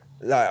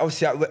 Like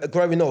obviously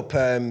growing up,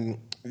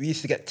 we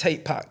used to get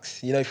tape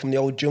packs, you know, from the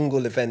old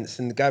jungle events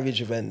and the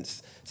garage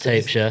events.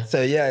 Tapes, yeah.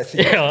 So yeah. So,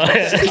 no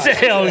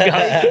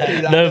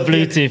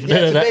Bluetooth.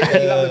 So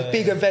basically like a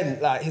big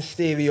event like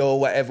Hysteria or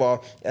whatever,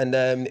 and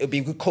it'll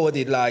be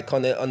recorded like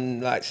on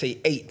like say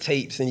 8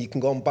 tapes, and you can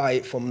go and buy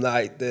it from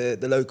like the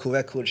local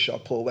record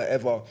shop or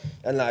whatever.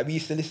 And like we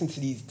used to listen to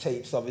these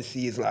tapes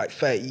obviously as like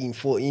 13,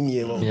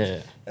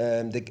 14-year-olds.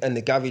 And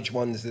the garage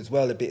ones as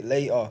well a bit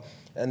later.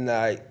 And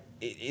like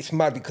it's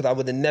mad because I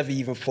would have never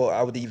even thought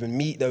I would even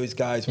meet those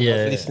guys when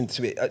I was listening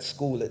to it at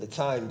school at the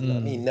time. You know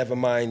what I mean? Never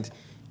mind.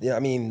 You know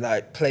what I mean?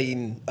 Like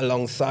playing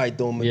alongside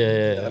them. You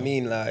know what I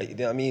mean? Like, you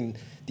know what I mean?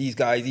 These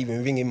guys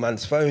even ringing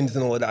man's phones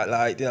and all that.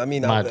 Like, you know what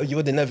I mean? You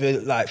would have never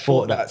like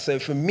thought that. So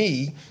for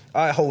me,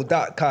 I hold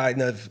that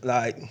kind of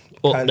like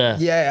high.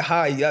 You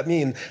know what I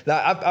mean?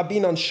 Like I've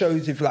been on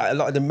shows with like a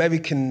lot of the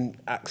American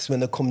acts when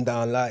they come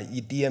down, like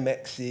your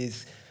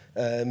DMX's,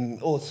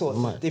 all sorts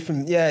of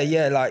different.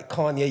 Like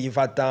Kanye, you've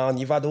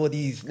had all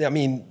these. You know what I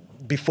mean?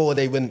 Before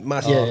they went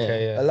massive,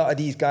 a lot of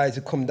these guys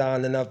have come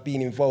down, and I've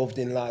been involved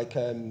in like,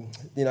 you know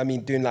what I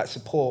mean, doing like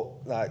support,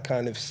 like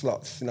kind of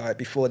slots, like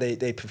before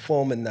they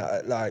perform and that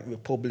at like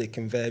Republic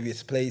and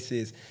various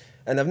places.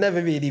 And I've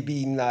never really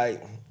been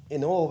like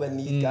in awe when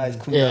these guys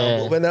come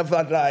down, but when I've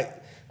had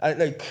like, I don't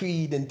know,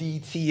 Creed and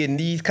DT and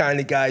these kind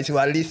of guys who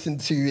I listen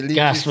to.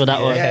 Gas for that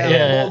one.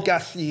 More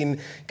gassy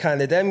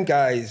kind of them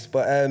guys.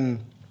 But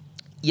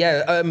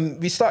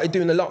we started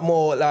doing a lot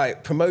more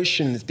like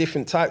promotions,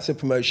 different types of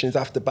promotions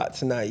after Back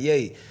to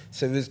 98.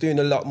 So we was doing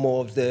a lot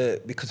more of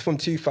because from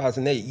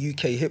 2008,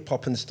 UK hip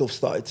hop and stuff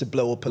started to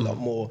blow up a lot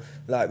more,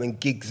 like when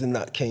gigs and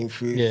that came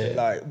through. So,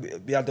 like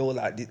we had all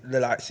like the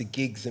likes of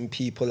gigs and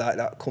people like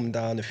that come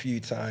down a few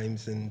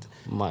times. And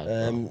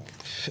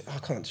I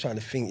can't try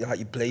to think, like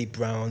your Blade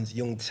Browns,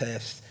 Young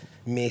Test,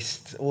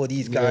 Mist, all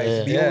these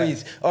guys. We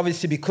always,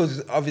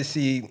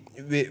 obviously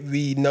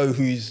we know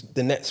who's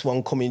the next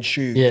one coming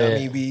through. You know what I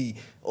mean? We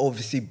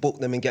obviously book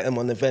them and get them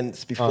on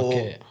events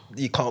before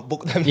you can't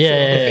book them. You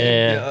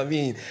know what I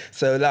mean?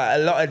 So like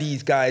a lot of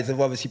these guys have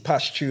obviously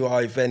passed through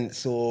our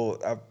events, or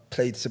I've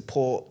played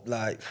support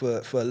like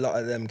for a lot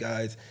of them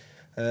guys.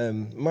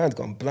 Mine's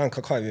gone blank,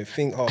 I can't even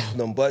think half of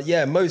them. But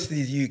yeah, most of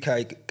these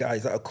UK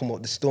guys that have come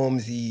up, the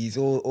Stormzy's,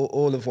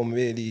 all of them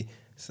really.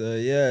 So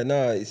yeah,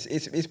 no,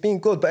 it's been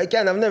good. But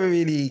again, I've never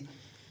really,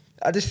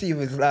 I just see it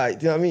as like,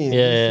 do you know what I mean? See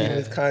them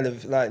as kind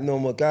of like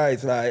normal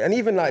guys, like, and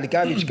even like the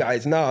garage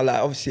guys now, like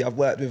obviously I've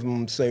worked with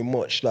them so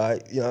much,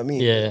 like, you know what I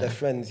mean? They're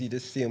friends, you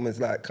just see them as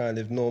like kind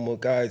of normal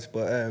guys.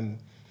 But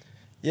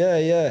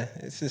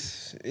it's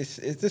just,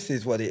 this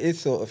is what it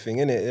is sort of thing,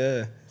 innit?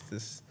 Yeah. It's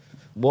just...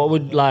 What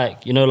would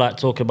like, you know, like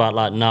talk about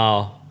like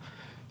now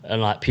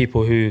and like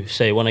people who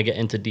say want to get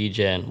into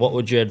DJing, what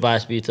would your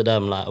advice be to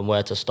them, like, and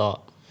where to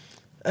start?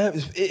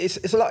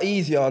 It's a lot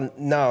easier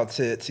now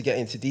to get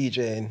into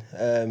DJing.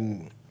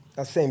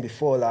 I was saying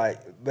before, like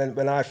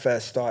when I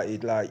first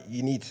started, like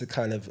you need to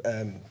kind of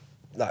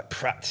like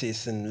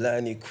practice and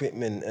learn the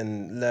equipment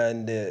and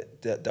learn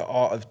the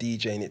art of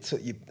DJing. It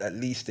took you at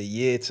least a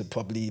year to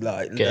probably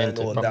like learn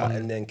all that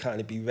and then kind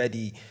of be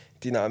ready.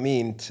 Do you know what I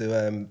mean?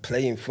 To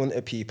play in front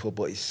of people.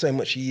 But it's so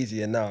much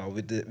easier now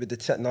with the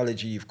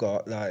technology you've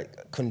got,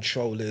 like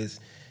controllers.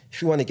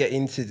 If you want to get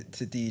into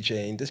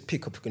DJing, just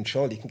pick up a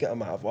controller. You can get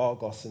them out of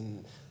Argos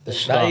and...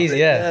 It's that easy,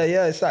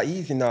 Yeah, it's that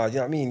easy now. You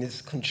know what I mean?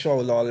 It's a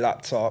controller,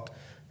 laptop.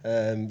 You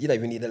don't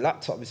even need a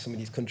laptop with some of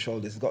these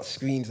controllers. They've got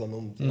screens on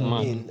them. You know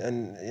what I mean?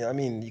 And you know what I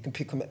mean? You can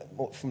pick them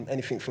up from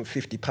anything from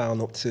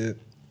 £50 up to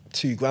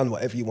 $2,000,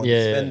 whatever you want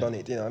to spend on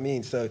it. You know what I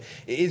mean? So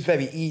it is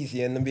very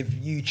easy, and then with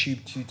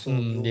YouTube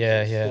tutorials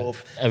and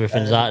stuff,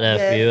 everything's out there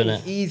for you, isn't it?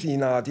 It's easy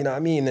now. Do you know what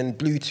I mean? And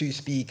Bluetooth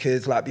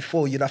speakers, like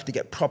before, you'd have to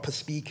get proper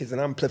speakers and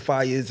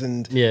amplifiers,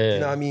 and you know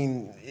what I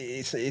mean.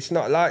 It's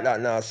not like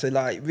that now. So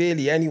like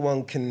really,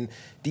 anyone can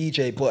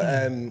DJ, but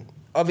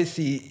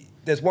obviously,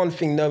 there's one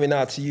thing knowing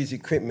how to use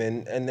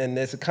equipment, and then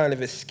there's a kind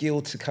of a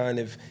skill to kind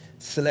of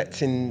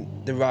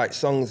selecting the right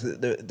songs at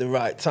the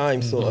right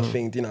time, sort of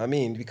thing. Do you know what I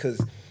mean?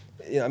 Because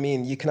you know what I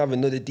mean, you can have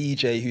another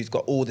DJ who's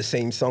got all the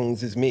same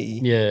songs as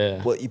me,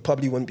 but you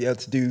probably wouldn't be able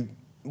to do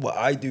what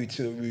I do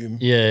to a room.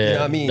 Yeah, you know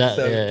what I mean?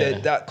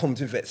 That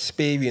Comes with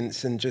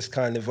experience and just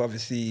kind of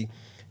obviously,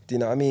 do you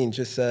know what I mean?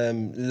 Just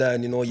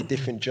learning all your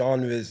different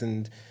genres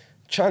and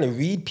trying to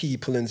read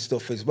people and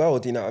stuff as well,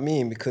 do you know what I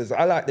mean? Because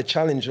I like the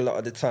challenge a lot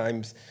of the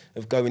times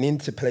of going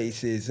into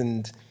places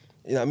and,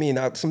 you know what I mean?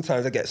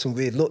 Sometimes I get some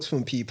weird looks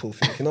from people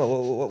thinking,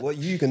 oh, what are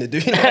you going to do?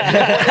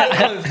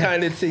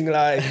 Kind of thing,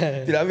 like, you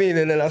know what I mean?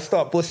 And then I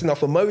start busting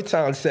off a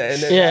Motown set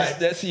and then like,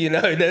 that's, you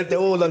know, they're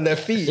all on their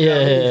feet. You know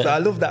what I mean? So I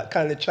love that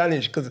kind of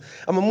challenge because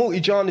I'm a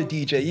multi-genre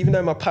DJ, even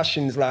though my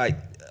passion's like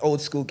old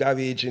school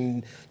garage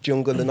and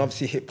jungle and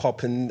obviously hip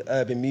hop and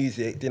urban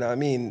music, do you know what I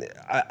mean?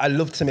 I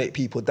love to make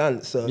people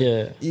dance. So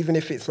even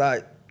if it's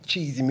like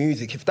cheesy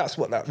music, if that's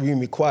what that room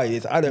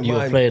requires, I don't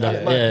mind playing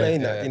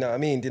that. You know what I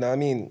mean? Do you know what I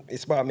mean?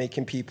 It's about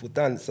making people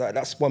dance. Like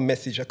that's one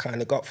message I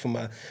kind of got from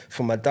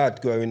my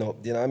dad growing up.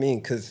 You know what I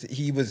mean? Because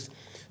he was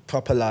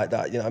proper like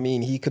that. You know what I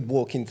mean? He could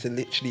walk into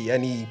literally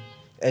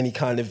any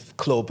kind of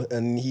club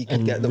and he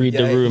could get them read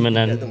the room and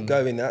then get them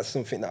going. That's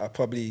something that I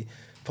probably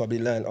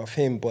learned off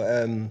him. But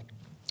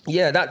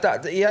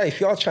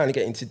if you are trying to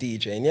get into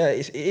DJing,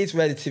 it is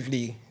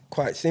relatively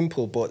quite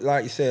simple. But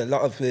like you say, a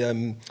lot of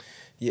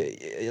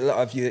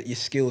your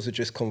skills have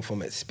just come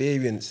from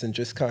experience and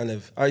just kind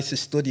of. I used to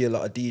study a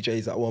lot of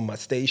DJs that were on my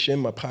station,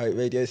 my pirate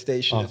radio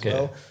station as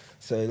well.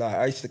 So like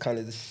I used to kind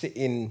of just sit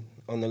in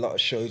on a lot of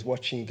shows,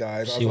 watching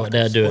guys. See what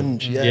they're doing.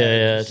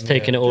 It's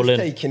taking it all in.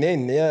 Taking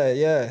in,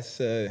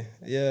 So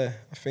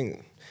I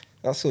think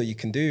that's all you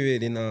can do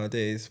really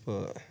nowadays.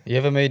 But you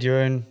ever made your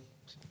own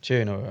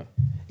tune or?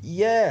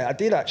 Yeah, I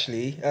did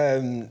actually.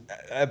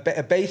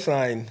 A bass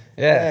line.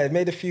 Yeah, I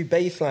made a few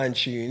bass line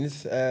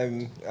tunes.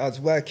 I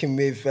was working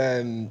with,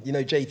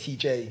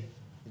 JTJ.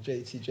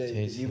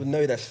 JTJ. You would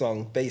know that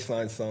song, bass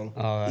line song.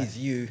 Oh, right. Is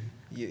you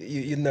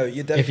know,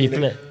 you definitely. If you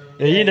play.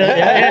 You know, try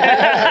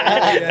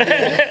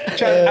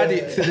to add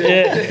it to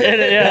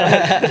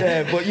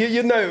the but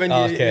you know when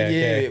you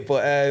hear it.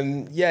 But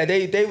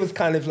they was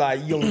kind of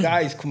like young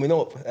guys coming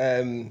up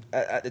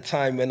at the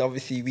time when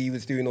obviously we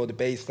was doing all the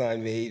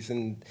bassline waves,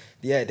 and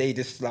they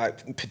just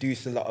like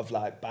produced a lot of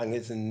like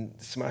bangers and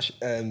smash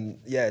tunes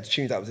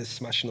that was just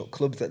smashing up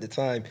clubs at the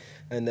time.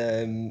 And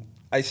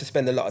I used to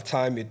spend a lot of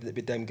time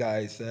with them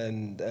guys,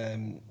 and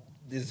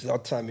there's a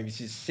odd time we used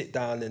to sit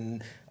down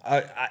and.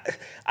 I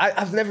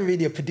was never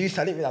really a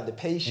producer. I didn't really have the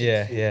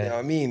patience. You know what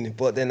I mean?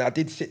 But then I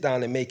did sit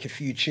down and make a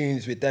few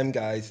tunes with them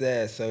guys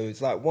there. So it's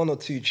like one or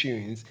two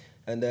tunes.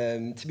 And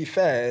to be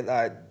fair,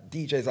 like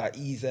DJs like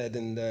EZ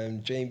and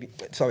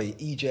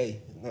EJ,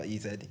 not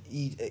EZ,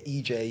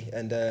 EJ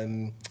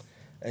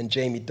and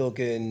Jamie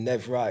Duggan,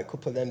 Nev Wright, a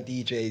couple of them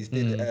DJs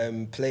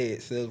did play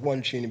it. So there was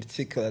one tune in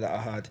particular that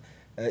I had.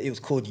 It was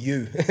called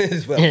You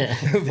as well.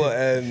 But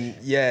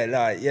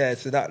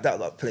so that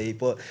got played.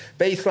 But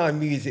bassline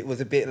music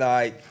was a bit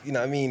like, you know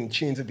what I mean,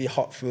 tunes would be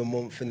hot for a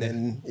month and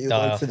then it was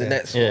on to the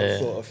next one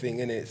sort of thing,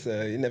 innit? So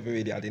it never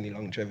really had any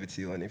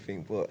longevity or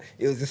anything. But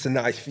it was just a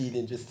nice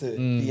feeling just to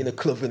be in a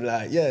club and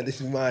like, this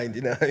is mine,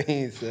 you know what I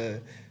mean? So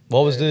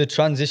what was the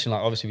transition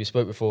like? Obviously we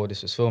spoke before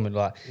this was filming,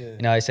 like you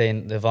know, you're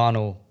saying the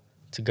vinyl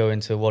to go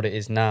into what it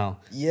is now.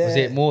 Was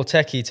it more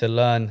techie to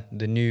learn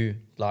the new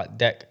like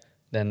deck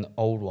than the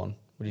old one?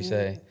 Would you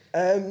say?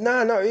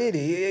 No, not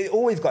really. It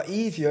always got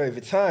easier over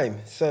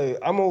time. So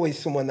I'm always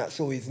someone that's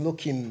always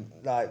looking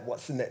like,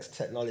 what's the next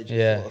technology?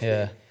 Sort of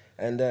thing.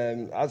 And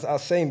as I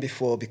was saying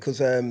before,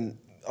 because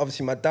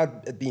obviously my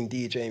dad had been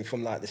DJing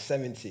from like the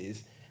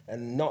 70s,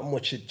 and not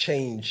much had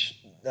changed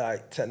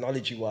like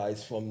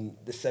technology-wise from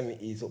the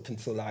 70s up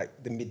until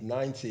like the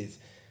mid-90s.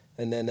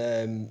 And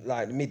then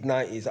like the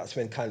mid-90s, that's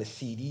when kind of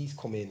CDs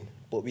come in.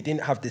 But we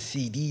didn't have the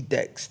CD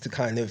decks to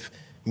kind of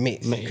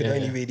mix. You could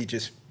only really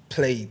just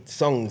play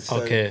songs.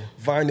 So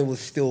vinyl was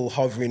still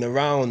hovering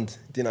around,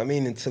 do you know what I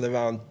mean, until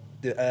around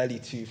the early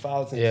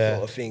 2000s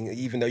sort of thing,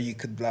 even though you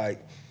could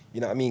like,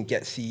 you know what I mean,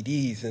 get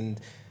CDs. And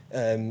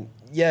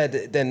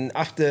then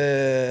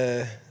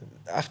after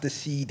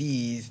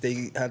CDs,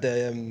 they had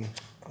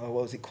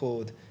what was it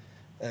called?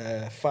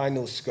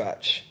 Final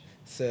Scratch.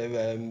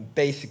 So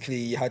basically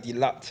you had your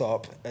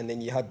laptop and then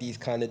you had these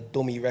kind of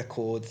dummy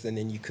records, and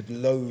then you could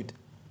load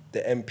the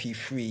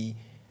MP3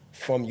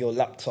 from your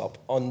laptop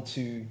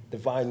onto the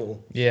vinyl.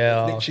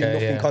 Literally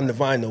nothing on the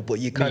vinyl, but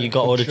you kind of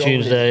got all the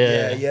tunes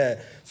there.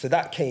 So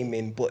that came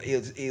in, but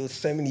it was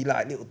so many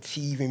like little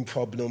teething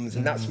problems,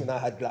 and that's when I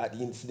had like the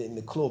incident in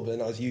the club,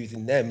 and I was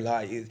using them.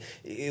 Like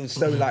it was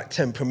so like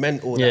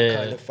temperamental, that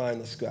kind of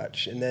Final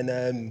Scratch. And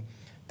then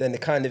the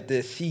kind of the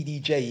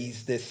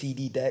CDJs, the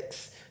CD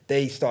decks,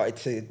 they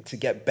started to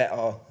get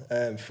better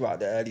throughout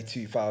the early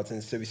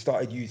 2000s. So we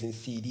started using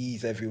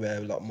CDs everywhere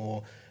a lot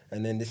more.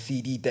 And then the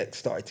CD deck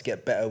started to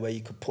get better, where you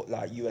could put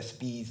like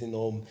USBs in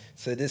them.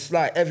 So this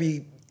like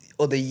every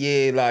other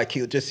year, like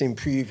it'll just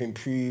improve.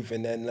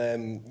 And then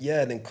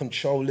then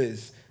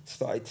controllers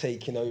started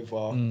taking over.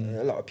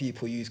 A lot of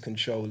people use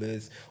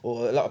controllers,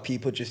 or a lot of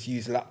people just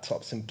use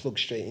laptops and plug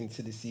straight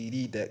into the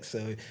CD deck.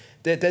 So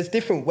there's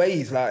different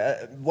ways,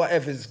 like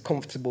whatever's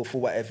comfortable for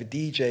whatever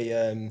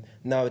DJ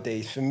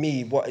nowadays. For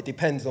me, it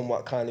depends on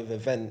what kind of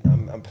event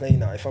I'm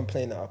playing at. If I'm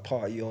playing at a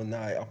party all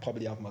night, I'll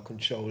probably have my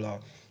controller.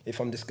 If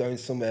I'm just going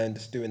somewhere and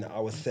just doing an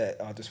hour set,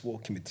 I'll just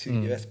walk in with 2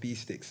 USB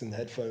sticks and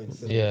headphones.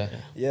 So yeah,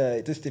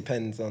 it just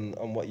depends on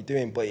what you're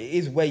doing. But it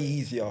is way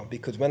easier,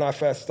 because when I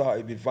first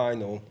started with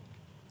vinyl,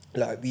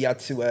 like we had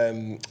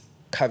to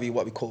carry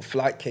what we call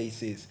flight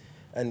cases,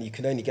 and you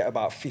can only get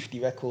about 50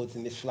 records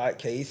in this flight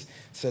case.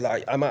 So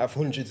like I might have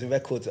hundreds of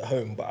records at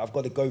home, but I've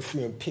got to go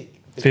through and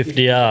pick the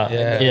 50 out.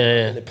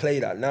 And to play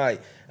that night.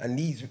 And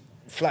these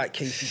flight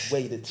cases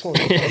weighed a ton.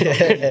 I'm not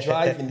really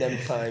driving them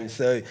times,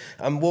 so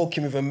I'm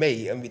walking with a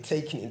mate and we're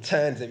taking it in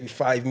turns every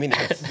 5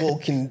 minutes,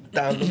 walking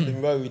down the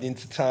road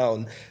into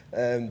town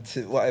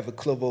to whatever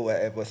club or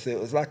whatever. So it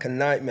was like a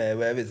nightmare.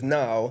 Whereas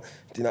now,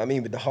 do you know what I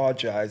mean, with the hard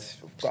drives,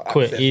 I've got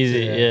quick,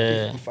 easy,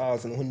 to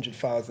 50,000,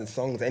 100,000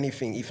 songs,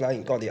 anything. If I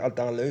ain't got it, I'll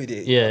download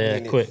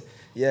it. Quick.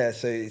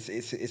 So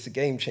it's a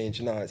game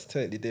changer now. It's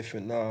totally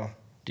different now.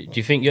 Do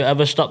you think you'll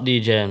ever stop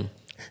DJing?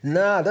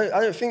 Nah, I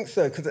don't think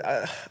so, because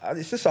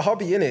it's just a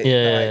hobby, innit?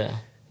 Yeah.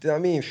 Do you know what I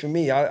mean? For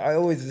me, I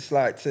always just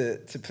like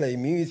to play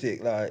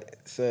music, like,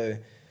 so,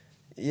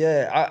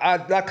 yeah. I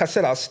like I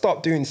said, I'll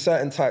stop doing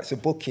certain types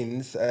of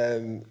bookings.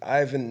 I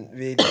haven't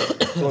really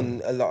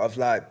done a lot of,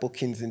 like,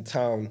 bookings in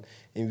town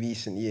in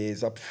recent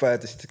years. I prefer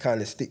just to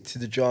kind of stick to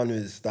the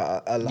genres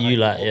that I like. You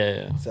like,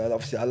 yeah. So,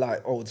 obviously, I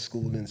like old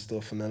school and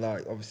stuff, and I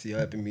like, obviously,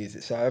 urban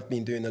music. So, I've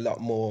been doing a lot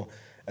more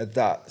of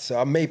that. So,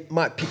 I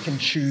might pick and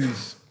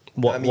choose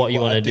what you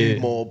want to do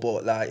more,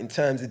 but like in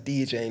terms of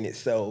DJing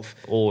itself,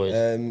 always.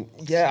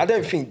 I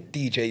don't think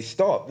DJs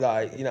stop.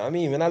 Like, you know what I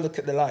mean? When I look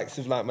at the likes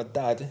of like my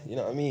dad, you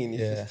know what I mean?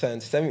 He's just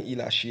turned 70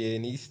 last year,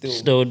 and he's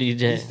still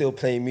DJing. He's still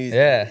playing music.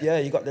 Yeah,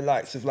 you got the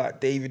likes of like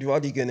David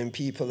Rodigan and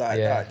people like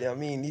that. You know what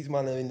I mean? These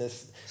men are in the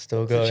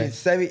still going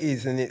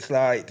 70s, and it's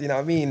like, you know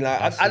what I mean?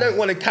 Like I don't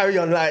want to carry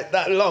on like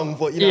that long,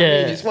 but you know what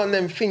I mean? It's one of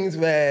them things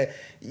where,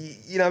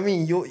 you know what I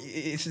mean,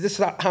 it's just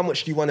like how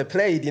much do you want to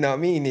play, do you know what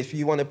I mean? If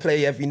you want to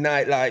play every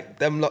night like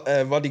them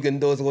Rodigan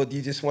does, or do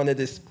you just want to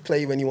just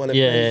play when you want to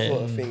play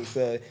sort of thing?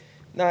 So,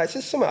 no, it's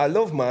just something I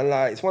love, man.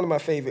 Like, it's one of my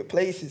favourite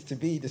places to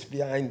be, just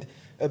behind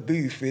a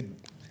booth with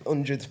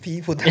hundreds of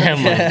people. Yeah,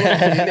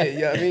 man. You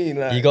know what I mean?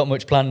 Like, you got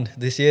much planned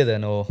this year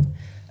then, or?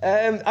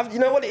 You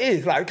know what it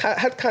is? Like, I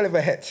had kind of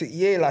a hectic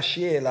year last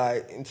year,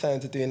 like in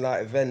terms of doing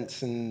like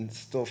events and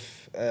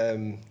stuff,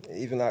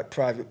 even like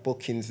private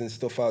bookings and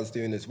stuff I was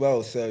doing as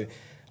well. So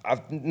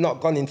I've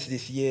not gone into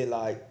this year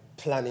like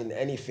planning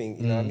anything.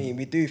 You know what I mean?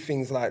 We do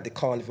things like the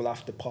carnival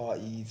after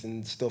parties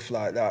and stuff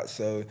like that.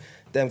 So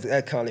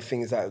they're kind of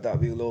things that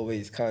we'll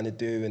always kind of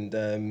do.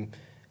 And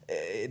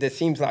there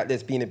seems like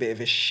there's been a bit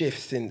of a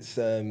shift since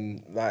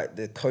like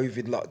the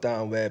COVID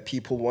lockdown, where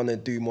people want to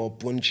do more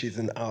brunches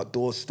and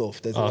outdoor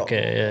stuff. There's a lot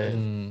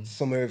more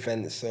summer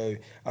events, so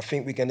I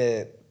think we're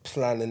gonna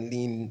plan and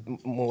lean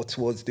more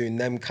towards doing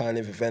them kind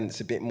of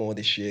events a bit more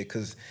this year,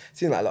 because it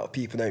seems like a lot of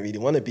people don't really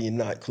want to be in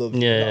nightclubs.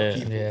 A lot of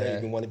people don't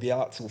even want to be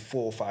out till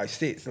 4, 5,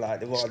 6.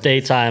 Like it's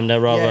daytime,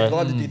 they're rather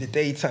rather do the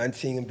daytime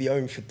thing and be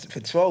home for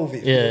 12.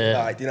 It feels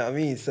like, you know what I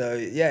mean? So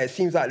it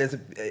seems like there's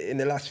in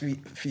the last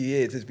few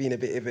years there's been a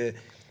bit of a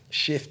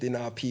shift in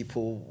how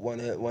people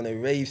want to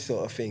rave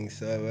sort of thing.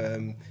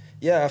 So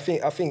I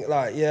think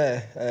like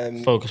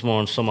focus more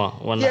on summer.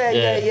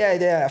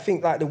 I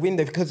think like the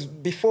window, because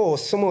before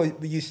summer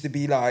used to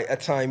be like a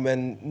time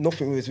when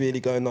nothing was really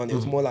going on. It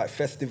was more like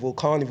festival,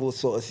 carnival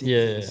sort of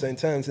season. So in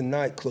terms of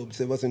nightclubs,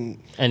 there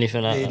wasn't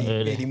anything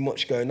really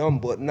much going on.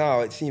 But now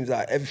it seems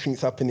like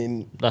everything's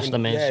happening. That's the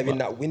main spot. In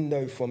that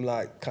window from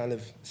like kind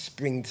of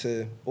spring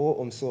to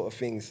autumn sort of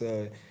thing.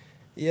 So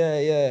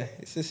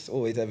it's just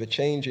always ever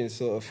changing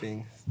sort of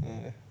thing.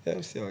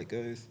 We'll see how it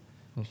goes.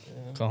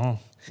 Go on.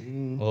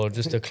 Well,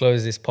 just to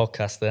close this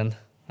podcast then,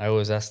 I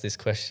always ask this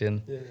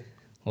question.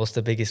 What's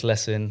the biggest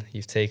lesson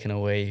you've taken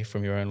away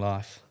from your own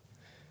life?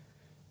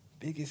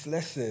 Biggest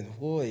lesson?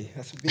 Boy,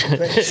 that's a big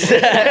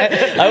question.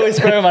 I always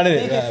throw them in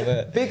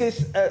it.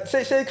 Biggest,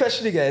 say the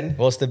question again.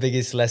 What's the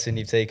biggest lesson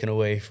you've taken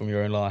away from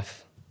your own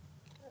life?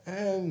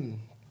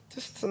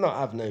 Just to not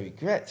have no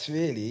regrets,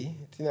 really.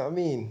 Do you know what I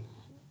mean?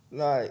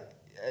 Like,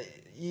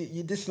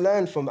 you just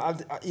learn from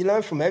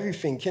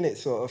everything, innit,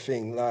 sort of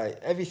thing. Like,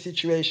 every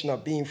situation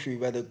I've been through,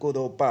 whether good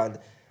or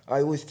bad, I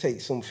always take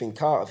something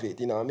out of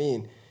it, you know what I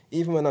mean?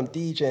 Even when I'm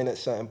DJing at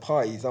certain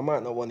parties, I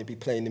might not want to be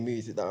playing the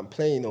music that I'm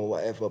playing or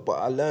whatever, but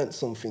I learned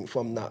something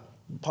from that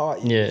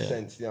party in a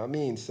sense, you know what I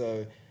mean?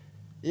 So,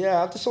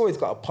 I've just always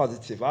got a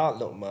positive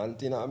outlook, man.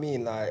 Do you know what I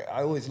mean? Like,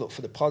 I always look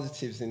for the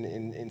positives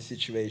in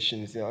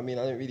situations, you know what I mean?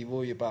 I don't really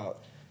worry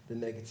about the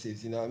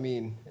negatives, you know what I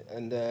mean?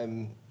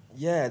 And,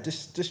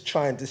 just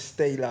try and just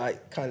stay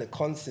like kind of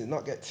constant,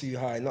 not get too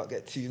high, not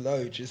get too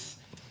low, just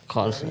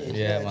constant.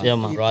 You know what I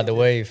man. Ride the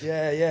wave.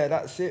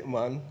 That's it,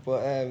 man.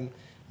 But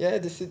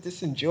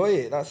just enjoy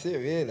it. That's it,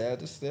 really.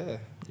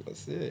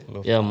 That's it.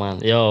 Yeah, man.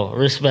 Yo,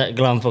 respect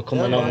Glam for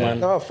coming on, man.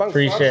 No, thanks.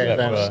 Appreciate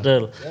that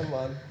still. Yeah,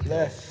 man.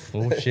 Bless.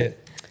 Oh,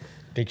 shit.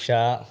 Big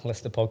shout out,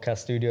 Leicester Podcast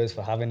Studios,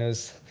 for having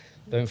us.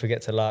 Don't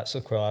forget to like,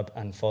 subscribe,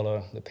 and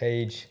follow the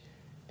page.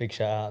 Big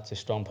shout out to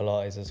Strong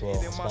Pilates as well.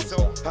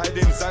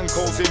 Hiding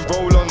Zankos in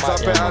roll-ons.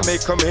 I better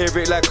make them hear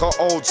it like an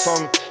old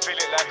song. Feel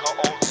it like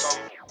an old song.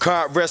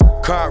 Can't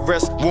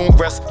rest, won't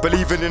rest.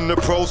 Believing in the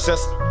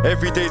process.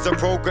 Every day's a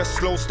progress.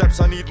 Slow steps,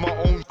 I need my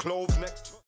own clothes next.